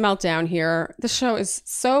starts to melt down here. The show is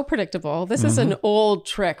so predictable. This is an old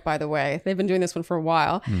trick, by the way. They've been doing this one for a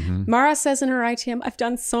while. Mara says in her ITM, I've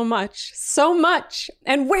done so much.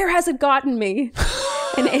 And where has it gotten me?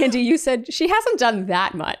 And Andy, you said, she hasn't done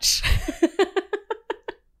that much.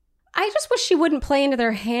 I just wish she wouldn't play into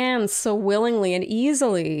their hands so willingly and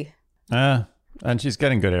easily. And she's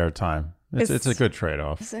getting good airtime. It's a good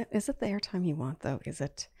trade-off. Is it the airtime you want, though? Is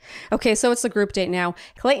it? Okay, so it's the group date now.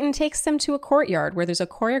 Clayton takes them to a courtyard where there's a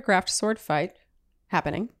choreographed sword fight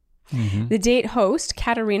happening. The date host,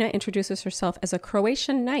 Katarina, introduces herself as a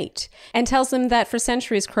Croatian knight and tells them that for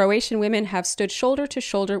centuries, Croatian women have stood shoulder to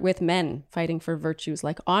shoulder with men, fighting for virtues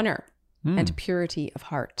like honor and purity of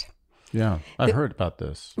heart. Yeah, I've heard about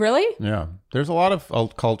this. Really? Yeah. There's a lot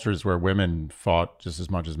of cultures where women fought just as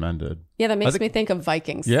much as men did. Yeah, that makes me think of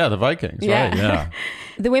Vikings. Yeah, the Vikings, right, yeah.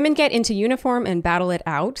 The women get into uniform and battle it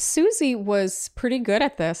out. Susie was pretty good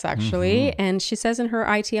at this, actually. And she says in her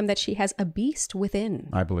ITM that she has a beast within.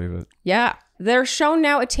 I believe it. Yeah. They're shown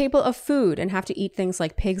now a table of food and have to eat things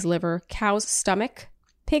like pig's liver, cow's stomach,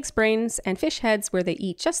 pig's brains, and fish heads where they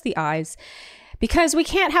eat just the eyes. Because we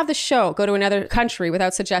can't have the show go to another country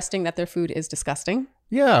without suggesting that their food is disgusting.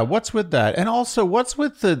 Yeah, what's with that? And also, what's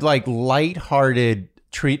with the like lighthearted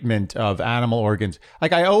treatment of animal organs.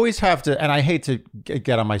 Like I always have to, and I hate to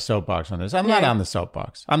get on my soapbox on this. I'm not on the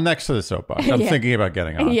soapbox. I'm next to the soapbox. I'm thinking about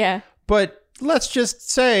getting on. Yeah. But let's just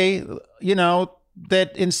say,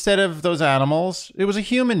 that instead of those animals, it was a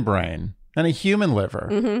human brain and a human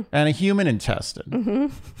liver and a human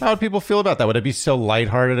intestine. How would people feel about that? Would it be so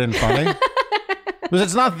lighthearted and funny? Because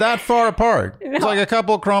it's not that far apart. No. It's like a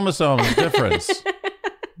couple of chromosomes difference.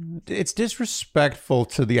 It's disrespectful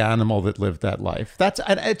to the animal that lived that life.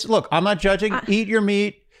 Look, I'm not judging. Eat your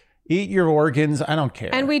meat, eat your organs. I don't care.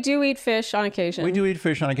 And we do eat fish on occasion.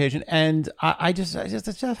 And I just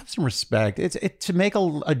have some respect. It's to make a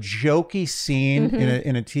jokey scene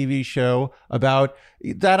in a TV show about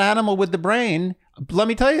that animal with the brain. Let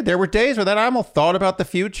me tell you, there were days where that animal thought about the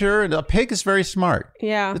future. And a pig is very smart.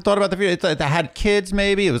 Yeah. It thought about the future. It had kids,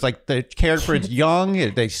 maybe. It was like they cared for its young.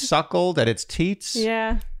 They suckled at its teats.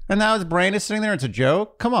 Yeah. And now his brain is sitting there. It's a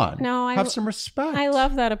joke. Come on. No, have some respect. I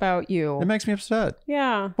love that about you. It makes me upset.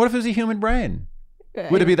 Yeah. What if it was a human brain?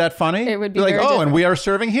 Would it be that funny? It would be like, different. And we are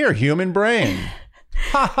serving here human brain.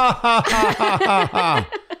 Ha ha ha ha ha ha.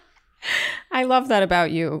 I love that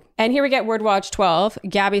about you. And here we get Word Watch 12.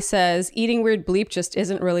 Gabby says, eating weird bleep just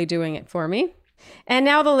isn't really doing it for me. And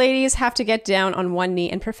now the ladies have to get down on one knee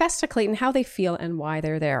and profess to Clayton how they feel and why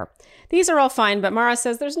they're there. These are all fine, but Mara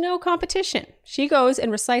says there's no competition. She goes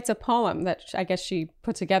and recites a poem that I guess she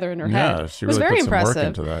put together in her head. Yeah, she really put some work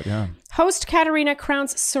into that, yeah. Host Katerina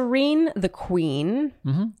crowns Serene the queen,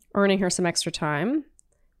 earning her some extra time.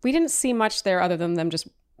 We didn't see much there other than them just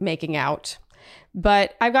making out.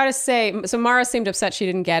 But I've got to say, so Mara seemed upset she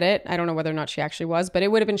didn't get it. I don't know whether or not she actually was, but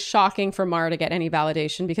it would have been shocking for Mara to get any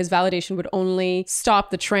validation because validation would only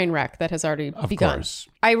stop the train wreck that has already begun. Of course.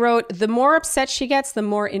 I wrote, the more upset she gets, the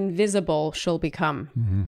more invisible she'll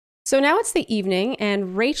become. So now it's the evening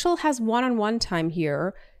and Rachel has one-on-one time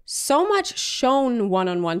here. So much shown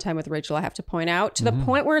one-on-one time with Rachel, I have to point out, to the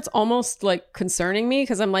point where it's almost like concerning me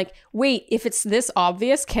because I'm like, wait, if it's this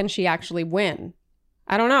obvious, can she actually win?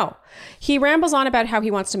 I don't know. He rambles on about how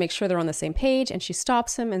he wants to make sure they're on the same page, and she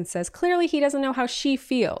stops him and says clearly he doesn't know how she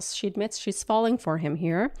feels. She admits she's falling for him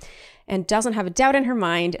here and doesn't have a doubt in her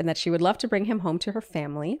mind and that she would love to bring him home to her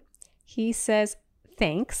family. He says,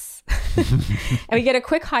 thanks. And we get a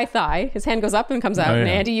quick high thigh. His hand goes up and comes out. And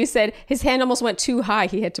Andy, you said his hand almost went too high.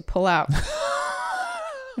 He had to pull out.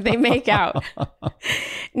 They make out.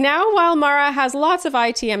 Now, while Mara has lots of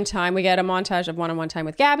ITM time, we get a montage of one-on-one time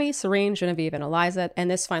with Gabby, Serene, Genevieve, and Eliza. And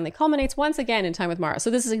this finally culminates once again in time with Mara. So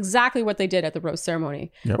this is exactly what they did at the rose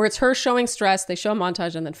ceremony, where it's her showing stress. They show a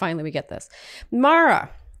montage, and then finally we get this. Mara.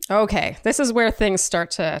 Okay, this is where things start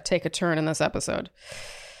to take a turn in this episode.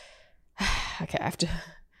 Okay, I have to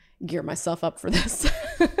gear myself up for this.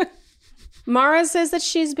 Mara says that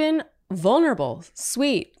she's been vulnerable,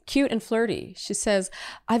 sweet, cute, and flirty. She says,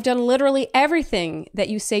 I've done literally everything that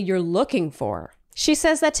you say you're looking for. She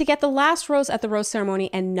says that to get the last rose at the rose ceremony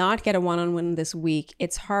and not get a one-on-one this week,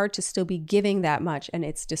 it's hard to still be giving that much, and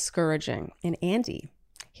it's discouraging. And Andy,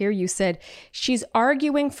 here you said, she's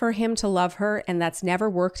arguing for him to love her, and that's never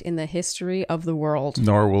worked in the history of the world.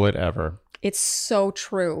 Nor will it ever. It's so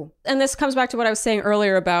true. And this comes back to what I was saying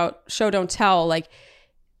earlier about show, don't tell. Like,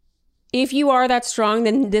 if you are that strong,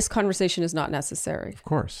 then this conversation is not necessary. Of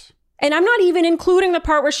course. And I'm not even including the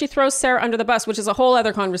part where she throws Sarah under the bus, which is a whole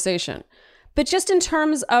other conversation. But just in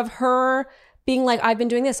terms of her being like, I've been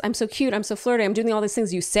doing this. I'm so cute. I'm so flirty. I'm doing all these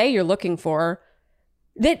things you say you're looking for.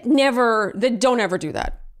 That don't ever do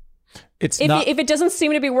that. If it doesn't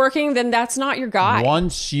seem to be working, then that's not your guy.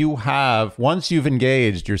 Once you've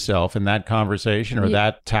engaged yourself in that conversation or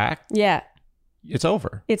that tact. Yeah. It's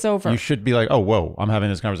over. It's over. You should be like, oh, whoa, I'm having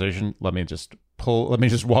this conversation. Let me just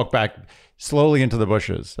walk back slowly into the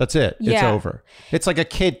bushes. That's it. Yeah. It's over. It's like a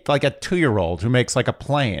kid, like a 2-year-old who makes like a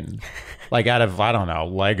plane, like out of, I don't know,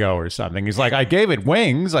 Lego or something. He's like, I gave it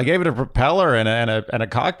wings. I gave it a propeller and a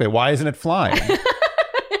cockpit. Why isn't it flying?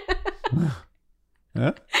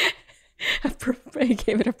 Huh? He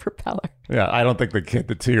gave it a propeller. Yeah, I don't think the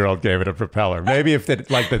 2-year-old gave it a propeller. Maybe if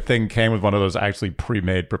the thing came with one of those actually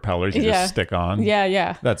pre-made propellers you just stick on.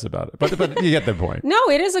 Yeah. That's about it. But you get the point. No,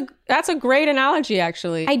 that's a great analogy,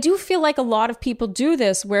 actually. I do feel like a lot of people do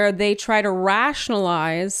this where they try to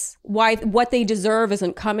rationalize why what they deserve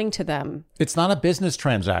isn't coming to them. It's not a business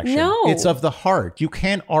transaction. No. It's of the heart. You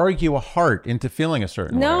can't argue a heart into feeling a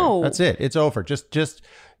certain way. That's it. It's over. Just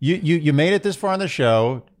You made it this far on the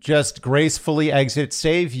show. Just gracefully exit.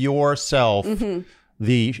 Save yourself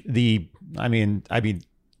really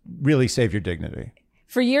save your dignity.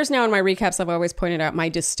 For years now in my recaps, I've always pointed out my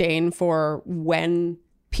disdain for when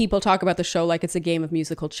people talk about the show like it's a game of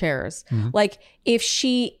musical chairs. Like if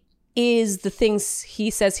she is the things he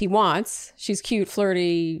says he wants. She's cute,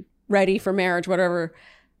 flirty, ready for marriage, whatever,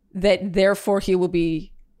 that therefore he will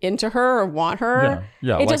be into her or want her.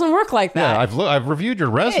 Yeah. It doesn't work like that. Yeah, I've reviewed your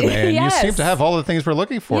resume and Yes. you seem to have all the things we're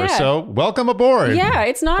looking for. Yeah. So welcome aboard. Yeah,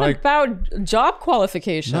 it's not about job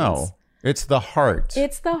qualifications. No, it's the heart.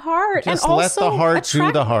 It's the heart. Just and let also the heart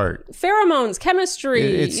do the heart. Pheromones, chemistry.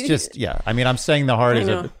 It's just, I mean, I'm saying the heart is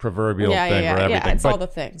a proverbial thing for everything. Yeah, it's but all the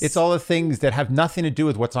things. It's all the things that have nothing to do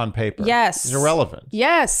with what's on paper. Yes. It's irrelevant.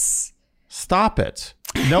 Yes. Stop it.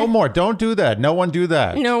 No more. Don't do that. No one do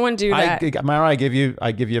that. No one do that. Mara, I give you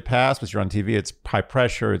a pass because you're on TV. It's high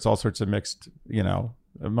pressure. It's all sorts of mixed,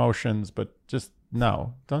 emotions, but just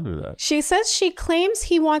no, don't do that. She says she claims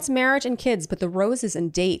he wants marriage and kids, but the roses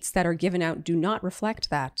and dates that are given out do not reflect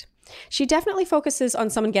that. She definitely focuses on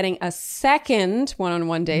someone getting a second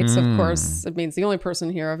one-on-one dates. Of course, it means the only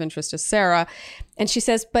person here of interest is Sarah. And she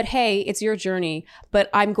says, but hey, it's your journey, but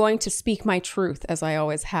I'm going to speak my truth as I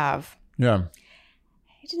always have. Yeah.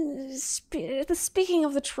 The speaking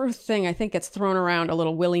of the truth thing, I think gets thrown around a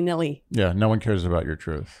little willy-nilly. Yeah, no one cares about your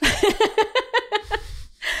truth.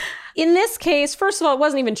 In this case, first of all, it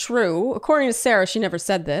wasn't even true. According to Sarah, she never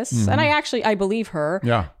said this. And I believe her.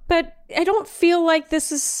 Yeah. But I don't feel like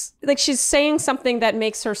this is, like she's saying something that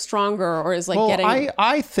makes her stronger or is like getting...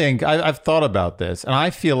 I think, I've thought about this, and I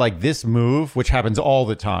feel like this move, which happens all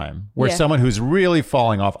the time, where someone who's really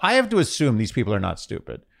falling off, I have to assume these people are not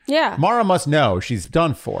stupid. Yeah. Mara must know she's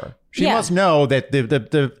done for. She must know that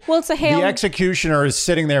it's a hail. The executioner is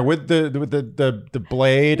sitting there with the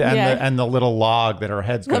blade and the little log that her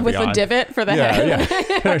head's going to be on. With the divot for the head.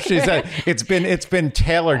 Yeah. She said it's been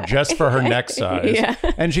tailored just for her neck size. Yeah.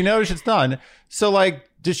 And she knows it's done. So like,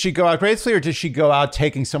 does she go out gracefully or does she go out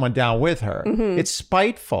taking someone down with her? It's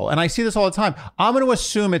spiteful. And I see this all the time. I'm going to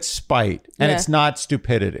assume it's spite and it's not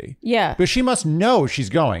stupidity. Yeah. But she must know she's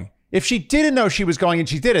going. If she didn't know she was going and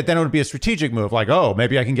she did it, then it would be a strategic move. Like, oh,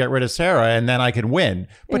 maybe I can get rid of Sarah and then I can win.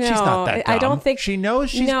 But she's not that dumb. I don't think... She knows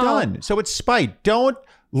she's done. So it's spite. Don't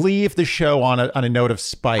leave the show on a note of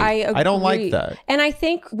spite. I don't like that. And I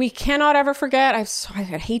think we cannot ever forget, I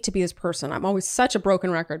hate to be this person. I'm always such a broken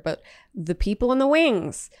record, but the people in the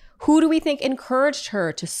wings, who do we think encouraged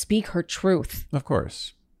her to speak her truth? Of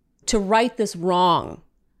course. To right this wrong.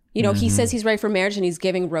 He says he's ready for marriage and he's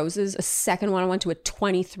giving roses a second one-on-one to a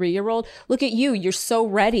 23-year-old. Look at you. You're so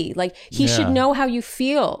ready. Like, he should know how you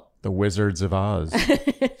feel. The Wizards of Oz.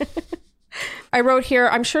 I wrote here,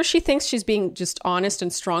 I'm sure she thinks she's being just honest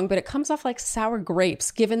and strong, but it comes off like sour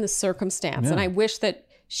grapes given the circumstance. Yeah. And I wish that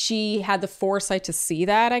she had the foresight to see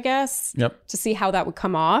that, I guess. Yep. To see how that would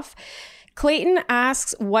come off. Clayton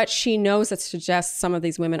asks what she knows that suggests some of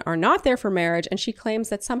these women are not there for marriage, and she claims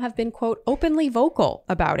that some have been, quote, openly vocal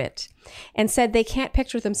about it, and said they can't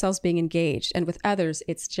picture themselves being engaged, and with others,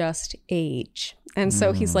 it's just age. And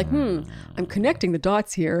so he's like, I'm connecting the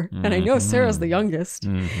dots here, and I know Sarah's the youngest.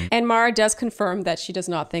 And Mara does confirm that she does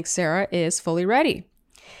not think Sarah is fully ready.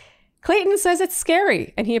 Clayton says it's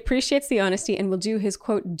scary, and he appreciates the honesty and will do his,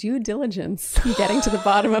 quote, due diligence in getting to the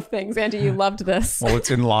bottom of things. Andy, you loved this. Well, it's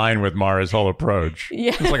in line with Mara's whole approach.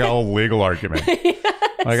 Yeah. It's like a whole legal argument. Yes.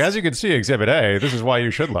 Like, as you can see, Exhibit A, this is why you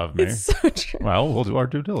should love me. It's so true. Well, we'll do our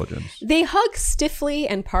due diligence. They hug stiffly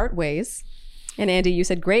and part ways. And Andy, you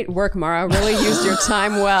said, great work, Mara. Really used your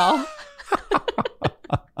time well.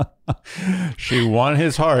 She won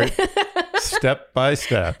his heart step by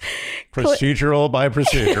step, procedural by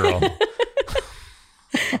procedural.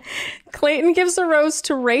 Clayton gives a rose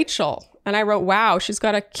to Rachel. And I wrote, wow, she's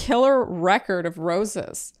got a killer record of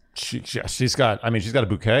roses. She's got a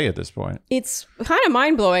bouquet at this point. It's kind of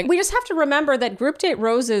mind-blowing. We just have to remember that group date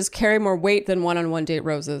roses carry more weight than one-on-one date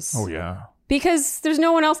roses. Oh, yeah. Because there's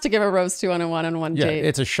no one else to give a rose to on a one-on-one date. Yeah,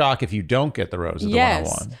 it's a shock if you don't get the rose at the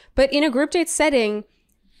one-on-one. But in a group date setting,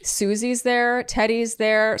 Susie's there, Teddy's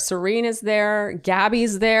there, Serena's there,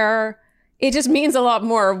 Gabby's there. It just means a lot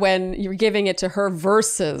more when you're giving it to her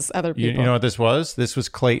versus other people. You know what this was? This was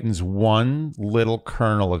Clayton's one little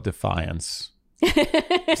kernel of defiance.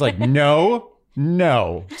 It's like, no.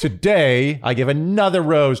 Today, I give another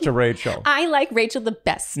rose to Rachel. I like Rachel the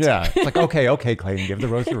best. Yeah. It's like, okay, Clayton, give the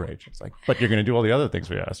rose to Rachel. It's like, but you're going to do all the other things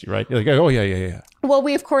we asked you, right? You're like, oh, yeah. Well,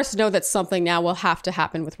 we, of course, know that something now will have to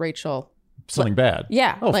happen with Rachel. Something bad.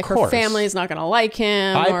 Yeah. Oh, like her family is not going to like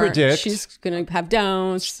him. I predict she's going to have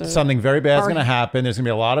downs. Something very bad is going to happen. There's going to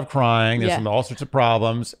be a lot of crying. There's going to be all sorts of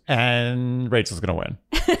problems. And Rachel's going to win.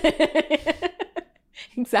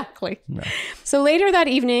 Exactly. No. So later that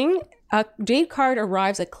evening, a date card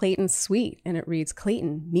arrives at Clayton's suite. And it reads,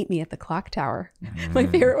 Clayton, meet me at the clock tower. My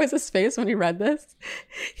favorite was his face when he read this.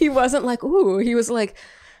 He wasn't like, ooh. He was like,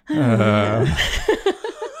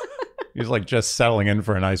 He's like just settling in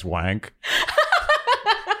for a nice wank.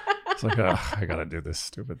 It's like, oh, I gotta do this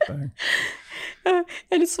stupid thing. And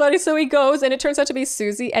it's funny. So he goes, and it turns out to be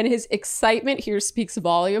Susie, and his excitement here speaks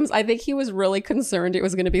volumes. I think he was really concerned it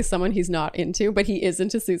was going to be someone he's not into, but he is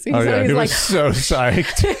into Susie. Oh, so yeah, he's he like, was so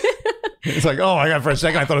psyched. It's like, oh my God, for a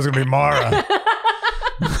second I thought it was going to be Mara.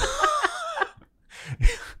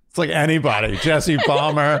 It's like anybody. Jesse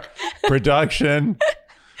Palmer, production.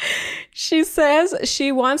 She says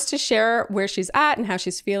she wants to share where she's at and how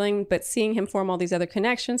she's feeling, but seeing him form all these other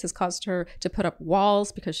connections has caused her to put up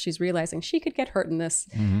walls because she's realizing she could get hurt in this.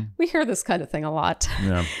 Mm-hmm. We hear this kind of thing a lot.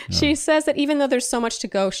 Yeah. She says that even though there's so much to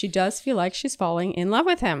go, she does feel like she's falling in love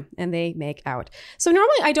with him, and they make out. So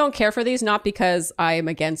normally I don't care for these, not because I'm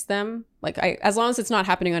against them. Like, as long as it's not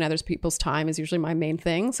happening on other people's time is usually my main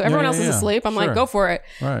thing. So everyone else is asleep. I'm like, go for it.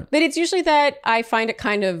 Right. But it's usually that I find it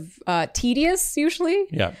kind of tedious, usually.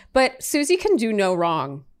 Yeah. But Susie can do no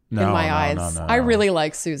wrong in my eyes. No. I really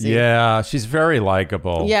like Susie. Yeah, she's very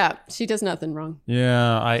likable. Yeah, she does nothing wrong.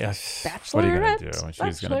 Yeah, what are you going to do?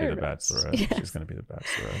 She's going to be the Bachelorette. Yes. She's going to be the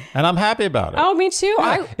Bachelorette. And I'm happy about it. Oh, me too.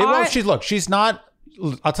 Yeah. She's not,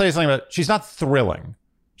 I'll tell you something about, she's not thrilling.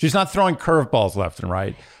 She's not throwing curveballs left and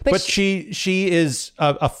right, but she is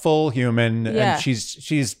a full human, and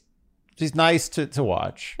she's nice to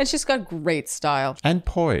watch. And she's got great style. And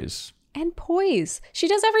poise. She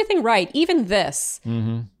does everything right. Even this.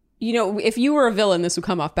 Mm-hmm. You know, if you were a villain, this would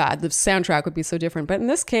come off bad. The soundtrack would be so different. But in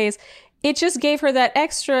this case, it just gave her that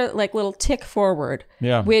extra like little tick forward,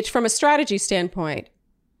 which from a strategy standpoint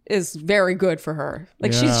is very good for her.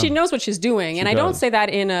 Like she knows what she's doing. And I don't say that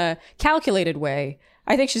in a calculated way.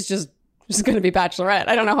 I think she's just going to be Bachelorette.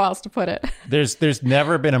 I don't know how else to put it. There's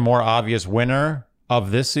never been a more obvious winner of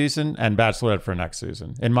this season and Bachelorette for next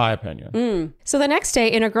season, in my opinion. So the next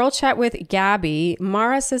day, in a girl chat with Gabby,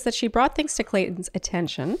 Mara says that she brought things to Clayton's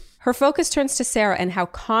attention. Her focus turns to Sarah and how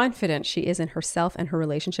confident she is in herself and her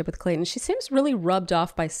relationship with Clayton. She seems really rubbed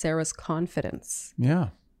off by Sarah's confidence. Yeah.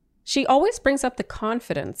 She always brings up the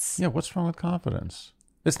confidence. Yeah, what's wrong with confidence?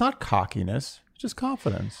 It's not cockiness. Just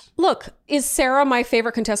confidence. Look, is Sarah my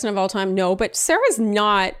favorite contestant of all time? No, but Sarah's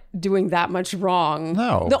not doing that much wrong.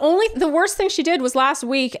 No. The worst thing she did was last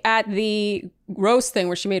week at the roast thing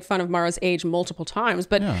where she made fun of Mara's age multiple times.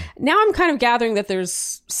 But now I'm kind of gathering that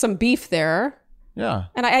there's some beef there. Yeah.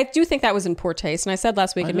 And I do think that was in poor taste. And I said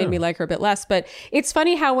last week it made me like her a bit less. But it's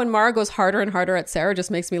funny how when Mara goes harder and harder at Sarah, it just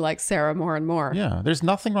makes me like Sarah more and more. Yeah. There's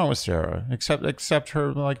nothing wrong with Sarah except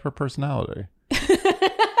her her personality.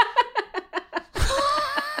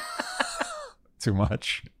 Too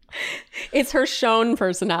much. It's her shown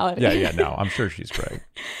personality. Yeah, no, I'm sure she's great.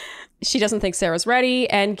 She doesn't think Sarah's ready,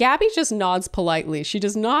 and Gabby just nods politely. She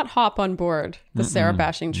does not hop on board the Sarah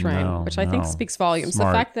bashing train, which I think speaks volumes.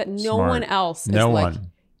 Smart. The fact that no one else is no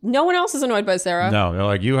one else is annoyed by Sarah. No, they're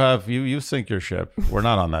like, you sink your ship. We're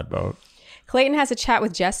not on that boat. Clayton has a chat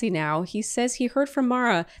with Jesse now. He says he heard from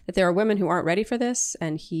Mara that there are women who aren't ready for this,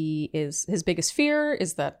 and his biggest fear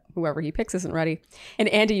is that whoever he picks isn't ready. And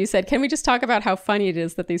Andy, you said, can we just talk about how funny it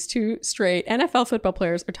is that these two straight NFL football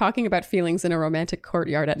players are talking about feelings in a romantic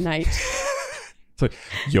courtyard at night? It's like,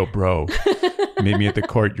 yo, bro, meet me at the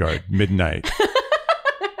courtyard, midnight.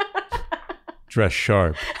 Dress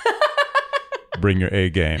sharp. Bring your A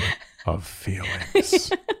game of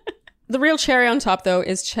feelings. The real cherry on top, though,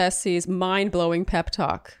 is Jesse's mind-blowing pep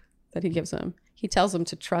talk that he gives him. He tells him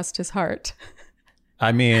to trust his heart.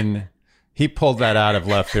 I mean, he pulled that out of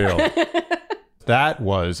left field. That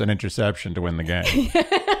was an interception to win the game.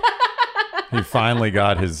 He finally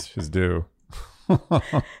got his due.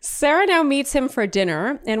 Sarah now meets him for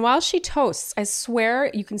dinner, and while she toasts, I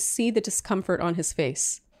swear you can see the discomfort on his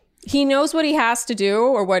face. He knows what he has to do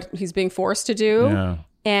or what he's being forced to do,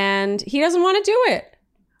 and he doesn't want to do it.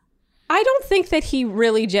 I don't think that he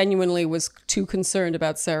really genuinely was too concerned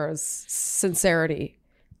about Sarah's sincerity.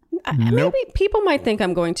 Nope. Maybe people might think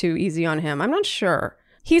I'm going too easy on him. I'm not sure.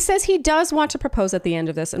 He says he does want to propose at the end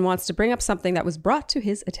of this and wants to bring up something that was brought to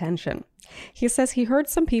his attention. He says he heard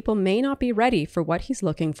some people may not be ready for what he's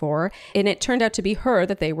looking for, and it turned out to be her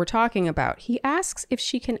that they were talking about. He asks if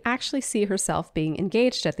she can actually see herself being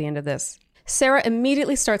engaged at the end of this. Sarah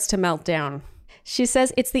immediately starts to melt down. She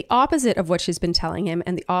says it's the opposite of what she's been telling him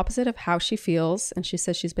and the opposite of how she feels. And she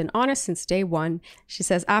says she's been honest since day one. She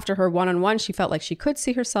says after her one-on-one, she felt like she could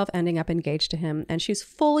see herself ending up engaged to him. And she's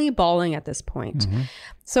fully bawling at this point. Mm-hmm.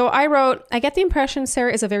 So I wrote, I get the impression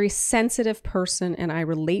Sarah is a very sensitive person and I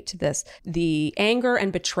relate to this. The anger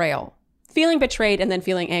and betrayal. Feeling betrayed and then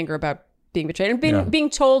feeling anger about being betrayed and being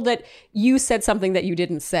told that you said something that you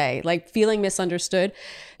didn't say, like feeling misunderstood.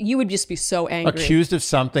 You would just be so angry. Accused of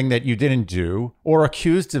something that you didn't do, or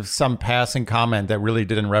accused of some passing comment that really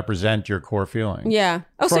didn't represent your core feeling. Yeah.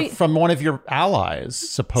 Oh, from one of your allies,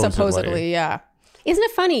 supposedly. Supposedly, yeah. Isn't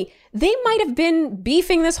it funny? They might have been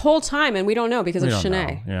beefing this whole time and we don't know because of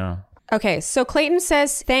Shanae. Yeah. Okay, so Clayton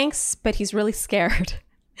says thanks, but he's really scared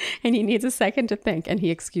and he needs a second to think and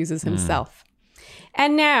he excuses himself.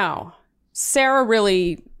 And now Sarah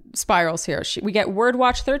really spirals here. We get word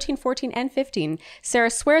watch 13, 14, and 15. Sarah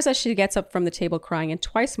swears as she gets up from the table crying and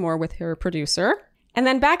twice more with her producer. And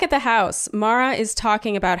then back at the house, Mara is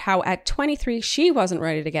talking about how at 23, she wasn't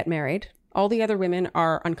ready to get married. All the other women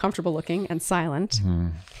are uncomfortable looking and silent.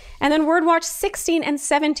 And then word watch 16 and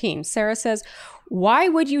 17. Sarah says, why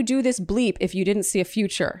would you do this bleep if you didn't see a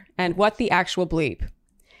future? And what the actual bleep?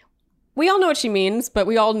 We all know what she means, but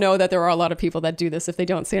we all know that there are a lot of people that do this if they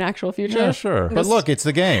don't see an actual future. Yeah, sure. But look, it's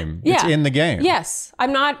the game. Yeah. It's in the game. Yes.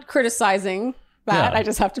 I'm not criticizing that. I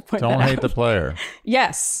just have to point that out. Don't hate the player.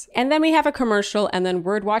 Yes. And then we have a commercial and then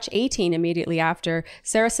word watch 18 immediately after.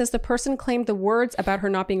 Sarah says the person claimed the words about her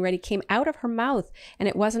not being ready came out of her mouth and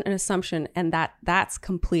it wasn't an assumption and that's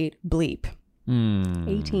complete bleep.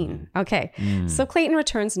 18. Okay. So Clayton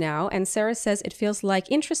returns now and Sarah says it feels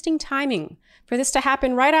like interesting timing for this to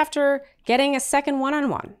happen right after getting a second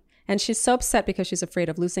one-on-one. And she's so upset because she's afraid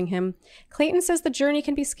of losing him. Clayton says the journey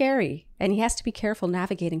can be scary and he has to be careful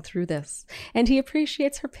navigating through this. And he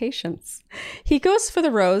appreciates her patience. He goes for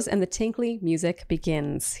the rose and the tinkly music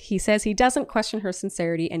begins. He says he doesn't question her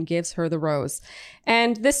sincerity and gives her the rose.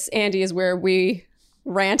 And this, Andy, is where we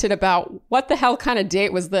ranted about what the hell kind of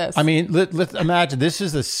date was this? I mean, let's imagine this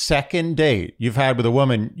is the second date you've had with a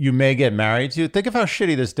woman you may get married to. Think of how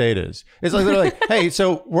shitty this date is. It's like, they're like, hey,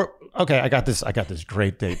 so I got this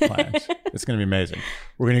great date planned. It's going to be amazing.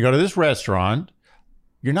 We're going to go to this restaurant.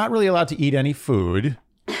 You're not really allowed to eat any food.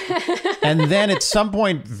 And then at some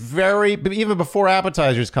point, even before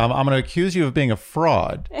appetizers come, I'm going to accuse you of being a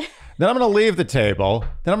fraud. Then I'm going to leave the table.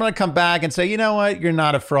 Then I'm going to come back and say, you know what? You're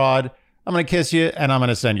not a fraud. I'm going to kiss you and I'm going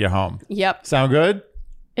to send you home. Yep. Sound good?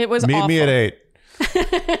 It was Meet awful. me at 8.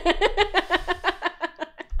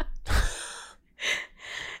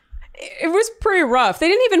 It was pretty rough. They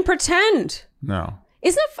didn't even pretend. No.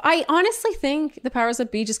 I honestly think the powers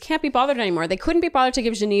that be just can't be bothered anymore. They couldn't be bothered to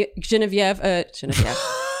give Genevieve.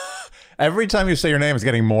 Every time you say your name, it's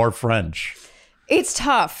getting more French. It's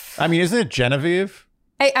tough. I mean, isn't it Genevieve?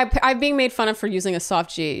 I'm being made fun of for using a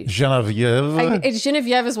soft G. Genevieve?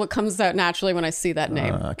 Genevieve is what comes out naturally when I see that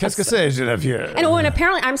name. Qu'est-ce que c'est, Genevieve? And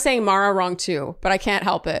apparently I'm saying Mara wrong too, but I can't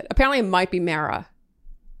help it. Apparently it might be Mara.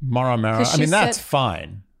 Mara. I mean, that's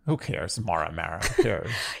fine. Who cares? Mara. Who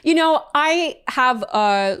cares? I have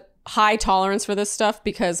a high tolerance for this stuff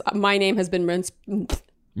because my name has been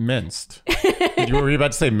Minced. Were you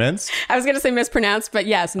about to say minced? I was going to say mispronounced, but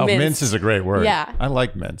yes, minced. Mince is a great word. Yeah. I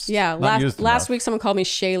like minced. Yeah. Last week someone called me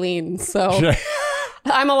Shailene, so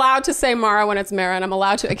I'm allowed to say Mara when it's Mara, and I'm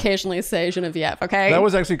allowed to occasionally say Genevieve, okay? That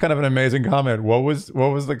was actually kind of an amazing comment. What was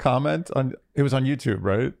the comment? It was on YouTube,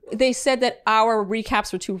 right? They said that our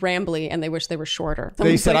recaps were too rambly and they wish they were shorter.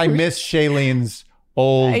 They said, I miss Shailene's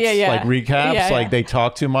old like recaps, like they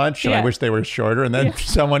talk too much and I wish they were shorter. And then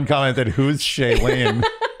someone commented, who's Shailene?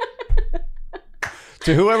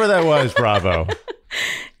 To whoever that was, bravo.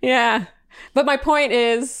 Yeah. But my point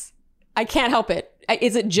is, I can't help it.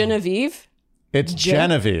 Is it Genevieve? It's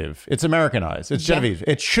Genevieve. It's Americanized. It's Genevieve.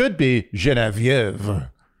 It should be Genevieve.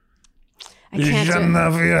 I can't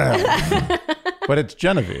Genevieve. But it's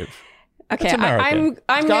Genevieve. Okay. It's American.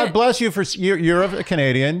 God bless you for you're a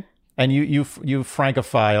Canadian and you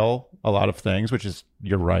francophile a lot of things, which is,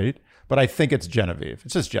 you're right. But I think it's Genevieve.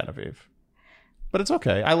 It's just Genevieve. But it's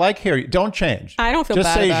okay. I like hearing. Don't change. I don't feel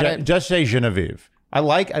bad about it. Just say Genevieve.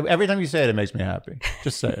 Every time you say it, it makes me happy.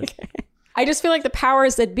 Just say it. I just feel like the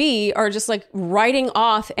powers that be are just like writing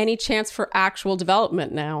off any chance for actual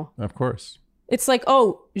development now. Of course. It's like,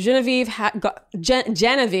 oh, Genevieve.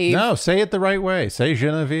 Genevieve. No, say it the right way. Say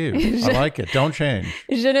Genevieve. I like it. Don't change.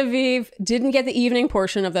 Genevieve didn't get the evening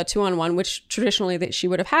portion of that 2-on-1, which traditionally that she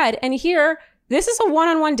would have had. And here, this is a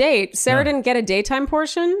 1-on-1 date. Sarah didn't get a daytime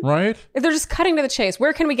portion. Right. They're just cutting to the chase.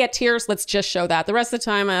 Where can we get tears? Let's just show that. The rest of the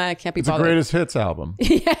time, I can't be bothered. It's a greatest hits album.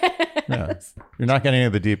 Yeah. You're not getting any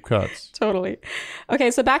of the deep cuts. Totally.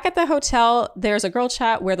 Okay, so back at the hotel, there's a girl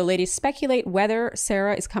chat where the ladies speculate whether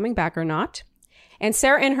Sarah is coming back or not. And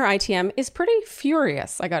Sarah in her ITM is pretty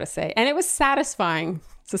furious, I gotta say. And it was satisfying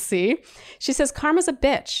It's a C. She says, karma's a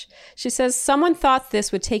bitch. She says, someone thought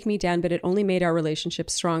this would take me down, but it only made our relationship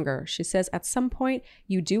stronger. She says, at some point,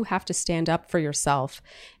 you do have to stand up for yourself.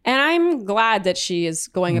 And I'm glad that she is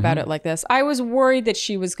going about it like this. I was worried that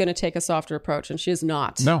she was going to take a softer approach, and she is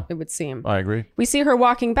not. No. It would seem. I agree. We see her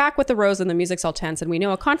walking back with the rose, and the music's all tense, and we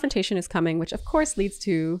know a confrontation is coming, which of course leads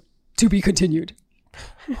to be continued.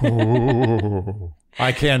 Ooh.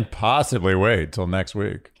 I can't possibly wait till next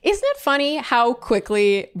week. Isn't it funny how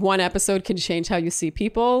quickly one episode can change how you see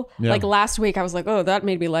people? Yeah. Like last week, I was like, oh, that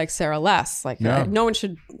made me like Sarah less. Like no one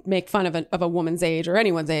should make fun of a woman's age or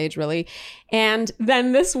anyone's age, really. And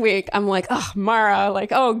then this week, I'm like, oh, Mara,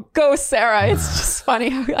 like, oh, go Sarah. It's just funny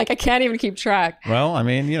how like I can't even keep track. Well, I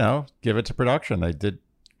mean, give it to production. They did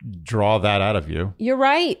draw that out of you. You're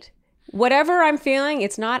right. Whatever I'm feeling,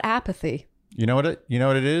 it's not apathy. You know what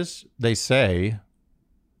it is? They say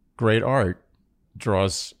great art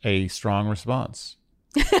draws a strong response.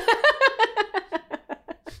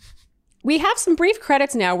 We have some brief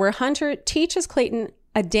credits now where Hunter teaches Clayton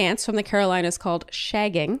a dance from the Carolinas called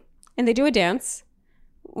shagging, and they do a dance.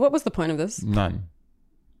 What was the point of this? None.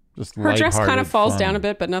 Just her dress kind of falls fun. Down a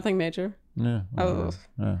bit, but nothing major. Yeah. Oh.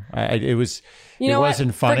 It was. You know it wasn't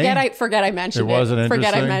what? funny. Forget I mentioned it. It wasn't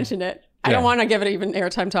interesting. Forget I mentioned it. I don't want to give it even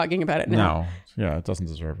airtime talking about it now. No. Yeah, it doesn't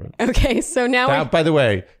deserve it. Okay, so now... By the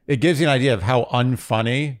way, it gives you an idea of how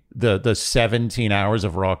unfunny the 17 hours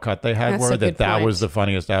of raw cut they had were. That was the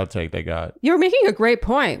funniest outtake they got. You're making a great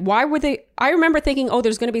point. Why would they... I remember thinking, oh,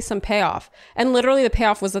 there's going to be some payoff. And literally the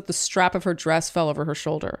payoff was that the strap of her dress fell over her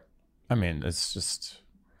shoulder. I mean, it's just...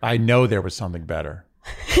 I know there was something better.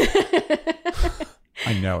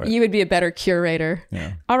 I know it. You would be a better curator.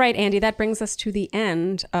 Yeah. All right, Andy, that brings us to the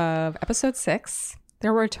end of episode 6.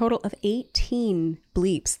 There were a total of 18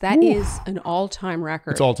 bleeps. That is an all-time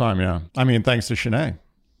record. It's all-time, yeah. I mean, thanks to Shanae.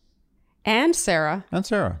 And Sarah. And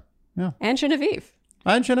Sarah, yeah. And Genevieve.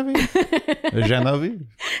 And Genevieve. Genevieve.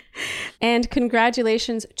 And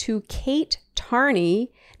congratulations to Kate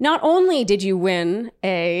Tarney. Not only did you win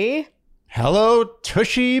a... Hello,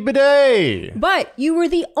 Tushy Bidet. But you were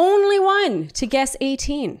the only one to guess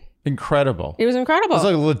 18. Incredible. It was incredible. It was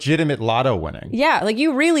like a legitimate lotto winning. Yeah, like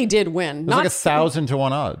you really did win. It was like 1,000 to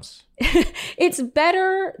 1 odds. It's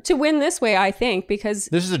better to win this way, I think, because...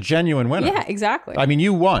 This is a genuine winner. Yeah, exactly. I mean,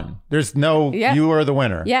 you won. There's no... Yeah. You are the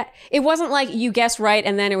winner. Yeah. It wasn't like you guessed right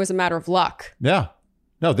and then it was a matter of luck. Yeah.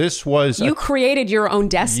 No, this was... You created your own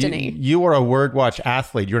destiny. You are a Word Watch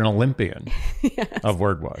athlete. You're an Olympian of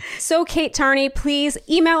Word Watch. So, Kate Tarney, please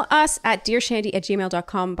email us at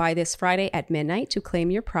dearshandy@gmail.com by this Friday at midnight to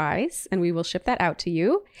claim your prize, and we will ship that out to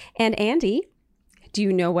you. And Andy, do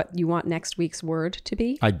you know what you want next week's word to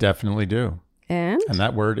be? I definitely do. And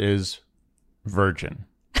that word is virgin.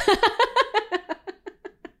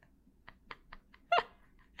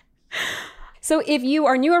 So if you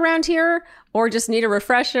are new around here or just need a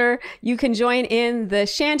refresher, you can join in the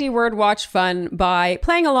Shandy Word Watch fun by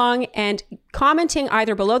playing along and commenting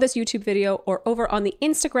either below this YouTube video or over on the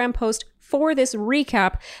Instagram post for this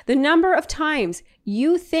recap the number of times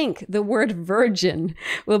you think the word virgin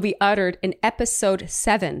will be uttered in episode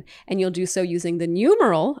 7. And you'll do so using the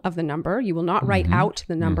numeral of the number. You will not write out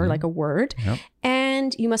the number like a word. Yep.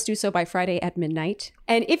 And you must do so by Friday at midnight.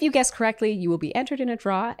 And if you guess correctly, you will be entered in a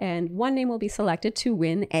draw and one name will be selected to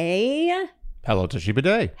win a... Hello, Tushy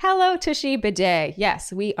Bidet. Hello, Tushy Bidet.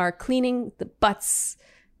 Yes, we are cleaning the butts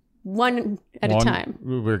one at a time.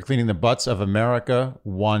 We're cleaning the butts of America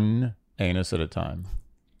one anus at a time.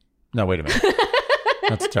 No, wait a minute.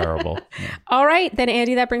 That's terrible. Yeah. All right, then,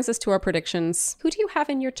 Andy, that brings us to our predictions. Who do you have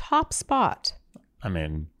in your top spot? I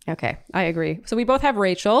mean... Okay, I agree. So we both have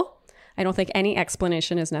Rachel. I don't think any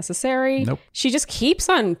explanation is necessary. Nope. She just keeps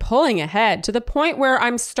on pulling ahead to the point where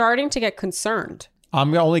I'm starting to get concerned.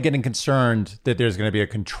 I'm only getting concerned that there's going to be a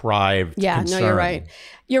contrived concern. No, you're right.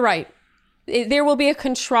 You're right. There will be a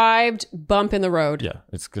contrived bump in the road. Yeah,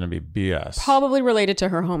 it's going to be BS. Probably related to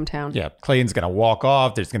her hometown. Yeah, Clayton's going to walk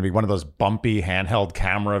off. There's going to be one of those bumpy handheld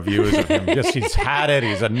camera views of him. Just he's had it.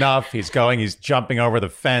 He's enough. He's going. He's jumping over the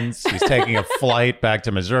fence. He's taking a flight back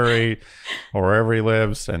to Missouri or wherever he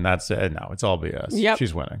lives. And that's it. No, it's all BS. Yep.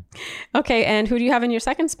 She's winning. Okay, and who do you have in your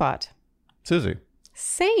second spot? Susie.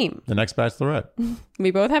 Same. The next Bachelorette.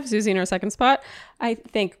 We both have Susie in our second spot. I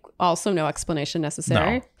think also no explanation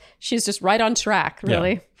necessary. No. She's just right on track,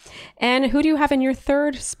 really. Yeah. And who do you have in your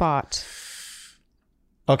third spot?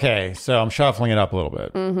 Okay, so I'm shuffling it up a little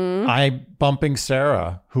bit. I'm bumping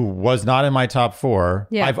Sarah, who was not in my top 4.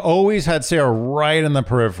 Yeah. I've always had Sarah right in the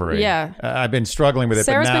periphery. Yeah. I've been struggling with it.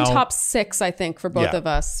 Sarah's but now, been top 6, I think, for both of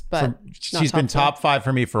us. But she's been top 5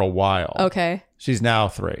 for me for a while. Okay. She's now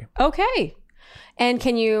 3. Okay. And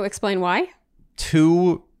can you explain why?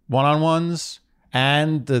 2 one-on-ones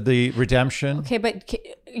and the redemption. Okay, but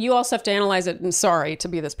you also have to analyze it. And sorry to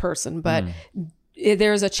be this person, but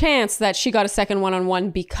there's a chance that she got a second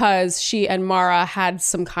one-on-one because she and Mara had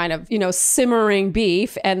some kind of, simmering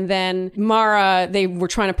beef. And then they were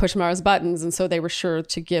trying to push Mara's buttons. And so they were sure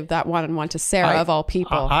to give that one-on-one to Sarah of all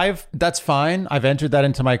people. That's fine. I've entered that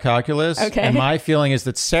into my calculus. Okay. And my feeling is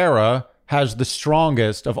that Sarah has the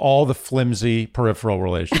strongest of all the flimsy peripheral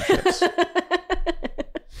relationships.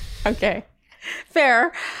 Okay.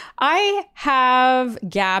 Fair. I have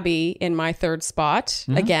Gabby in my third spot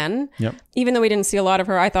again. Yep. Even though we didn't see a lot of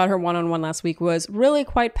her, I thought her one-on-one last week was really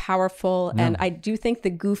quite powerful. And I do think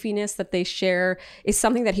the goofiness that they share is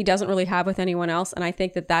something that he doesn't really have with anyone else. And I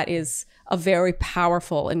think that is a very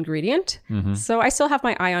powerful ingredient. So I still have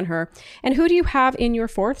my eye on her. And who do you have in your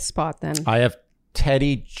fourth spot then? I have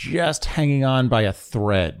Teddy just hanging on by a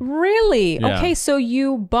thread. Really? Yeah. Okay, so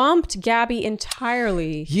you bumped Gabby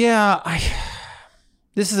entirely. Yeah,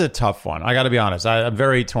 this is a tough one. I got to be honest. I'm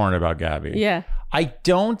very torn about Gabby. Yeah. I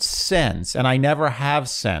don't sense, and I never have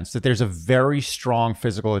sensed, that there's a very strong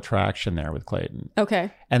physical attraction there with Clayton.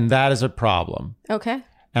 Okay. And that is a problem. Okay.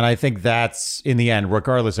 And I think that's, in the end,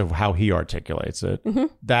 regardless of how he articulates it,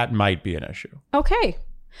 that might be an issue. Okay.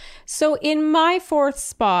 So in my fourth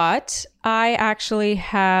spot, I actually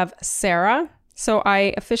have Sarah. So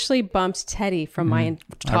I officially bumped Teddy from my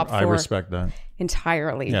top 4. I respect that.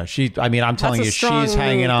 Entirely. Yeah, I'm telling you, she's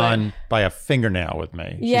hanging on by a fingernail with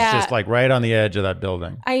me. Yeah. She's just like right on the edge of that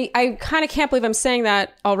building. I kind of can't believe I'm saying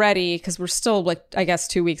that already because we're still I guess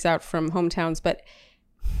 2 weeks out from hometowns. But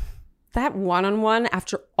that one-on-one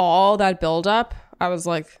after all that buildup, I was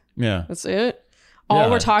like, yeah, that's it. All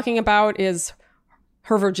we're talking about is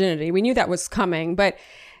her virginity. We knew that was coming, but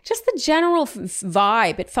just the general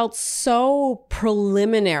vibe, it felt so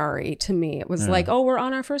preliminary to me. It was like, oh, we're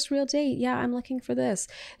on our first real date. Yeah, I'm looking for this.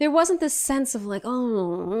 There wasn't this sense of like,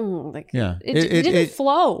 it didn't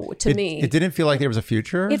flow to me. It didn't feel like there was a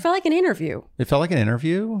future. It felt like an interview. It felt like an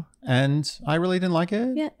interview, and I really didn't like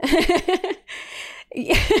it.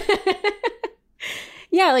 Yeah.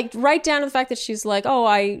 Yeah, like right down to the fact that she's like, oh,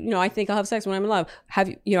 I think I'll have sex when I'm in love.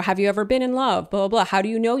 Have you ever been in love? Blah, blah, blah. How do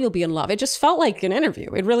you know you'll be in love? It just felt like an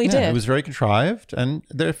interview. It really did. It was very contrived, and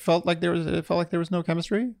it felt like there was no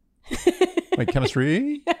chemistry. Like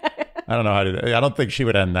chemistry? I don't know how to. I don't think she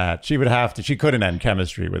would end that. She would have to. She couldn't end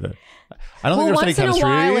chemistry with it. I don't think there was any chemistry.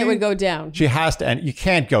 Once in a while, it would go down. She has to end. You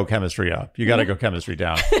can't go chemistry up. You got to go chemistry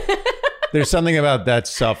down. There's something about that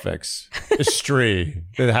suffix, "istry,"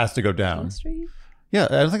 that has to go down. Chemistry? Yeah,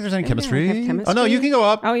 I don't think there's any chemistry. Chemistry. Oh no, you can go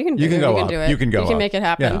up. Oh, you can go up. Do it. You can go up. You can make it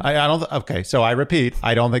happen. Yeah, I don't. Okay, so I repeat,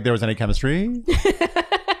 I don't think there was any chemistry.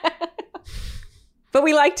 But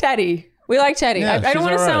we like Teddy. Yeah, I don't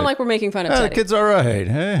want to sound like we're making fun of Teddy. Kid's all right.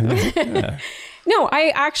 Yeah. No,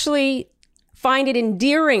 I actually find it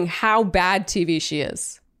endearing how bad TV she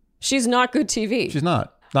is. She's not good TV. She's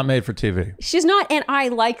not made for TV. She's not, and I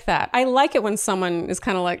like that. I like it when someone is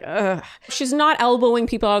kind of like, ugh. She's not elbowing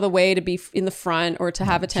people out of the way to be in the front or to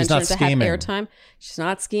have attention or to have airtime. She's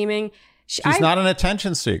not scheming. She's not an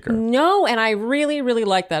attention seeker. No, and I really, really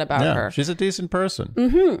like that about her. She's a decent person.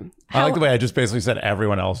 Mm-hmm. I like the way I just basically said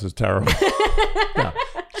everyone else is terrible. Yeah.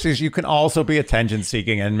 You can also be attention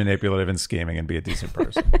seeking and manipulative and scheming and be a decent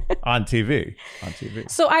person on TV.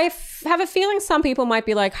 So I have a feeling some people might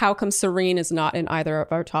be like, how come Serene is not in either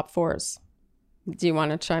of our top 4s? Do you want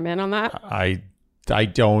to chime in on that? I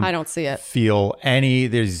don't see it. Feel any.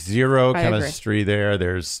 There's zero chemistry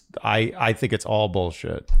there. I think it's all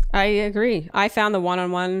bullshit. I agree. I found the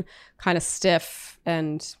one-on-one kind of stiff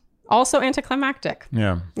and also anticlimactic.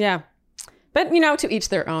 Yeah. But to each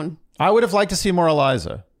their own. I would have liked to see more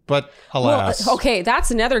Eliza, but alas. Well, okay, that's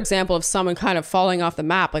another example of someone kind of falling off the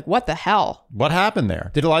map. Like, what the hell? What happened there?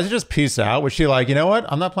 Did Eliza just peace out? Was she like, you know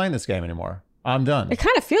what? I'm not playing this game anymore. I'm done. It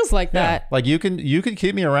kind of feels like that. Like you can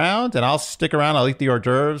keep me around and I'll stick around. I'll eat the hors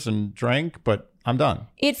d'oeuvres and drink, but I'm done.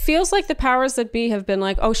 It feels like the powers that be have been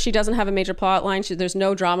like, oh, she doesn't have a major plot line. There's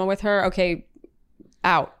no drama with her. Okay,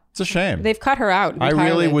 out. It's a shame. They've cut her out entirely. I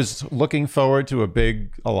really was looking forward to a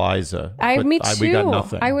big Eliza. Me too. We got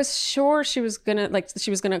nothing. I was sure she was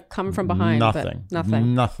gonna come from behind.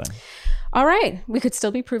 Nothing. All right, we could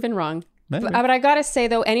still be proven wrong. Maybe. But I gotta say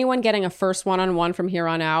though, anyone getting a first one-on-one from here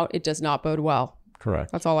on out, it does not bode well.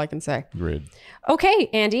 Correct. That's all I can say. Agreed. Okay,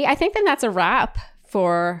 Andy, I think then that's a wrap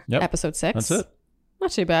for episode 6. That's it.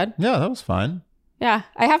 Not too bad. Yeah, that was fine. Yeah,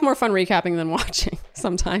 I have more fun recapping than watching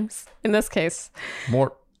sometimes. In this case,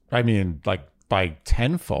 like by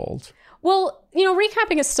tenfold. Well,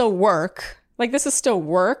 recapping is still work. Like, this is still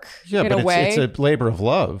work Yeah, in but a way. it's a labor of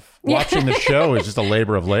love. Watching the show is just a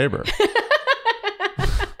labor of labor.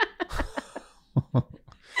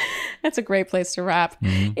 That's a great place to wrap.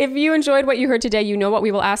 If you enjoyed what you heard today, you know what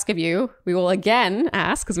we will ask of you. We will again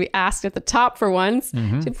ask, because we asked at the top for once,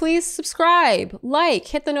 to please subscribe, like,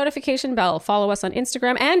 hit the notification bell, follow us on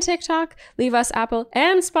Instagram and TikTok, leave us Apple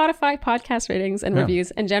and Spotify podcast ratings and reviews,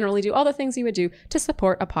 and generally do all the things you would do to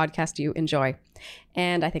support a podcast you enjoy.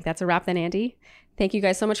 And I think that's a wrap then, Andy. Thank you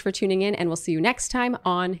guys so much for tuning in, and we'll see you next time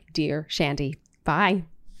on Dear Shandy. Bye.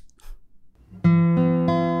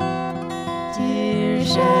 Dear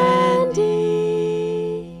Shandy.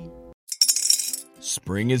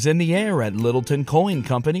 Spring is in the air at Littleton Coin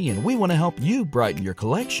Company, and we want to help you brighten your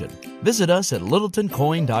collection. Visit us at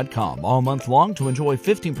littletoncoin.com all month long to enjoy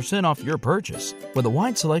 15% off your purchase. With a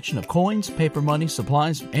wide selection of coins, paper money,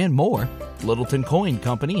 supplies, and more, Littleton Coin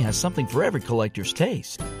Company has something for every collector's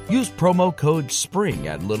taste. Use promo code SPRING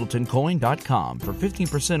at littletoncoin.com for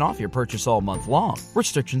 15% off your purchase all month long.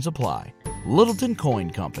 Restrictions apply. Littleton Coin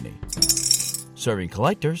Company. Serving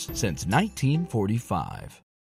collectors since 1945.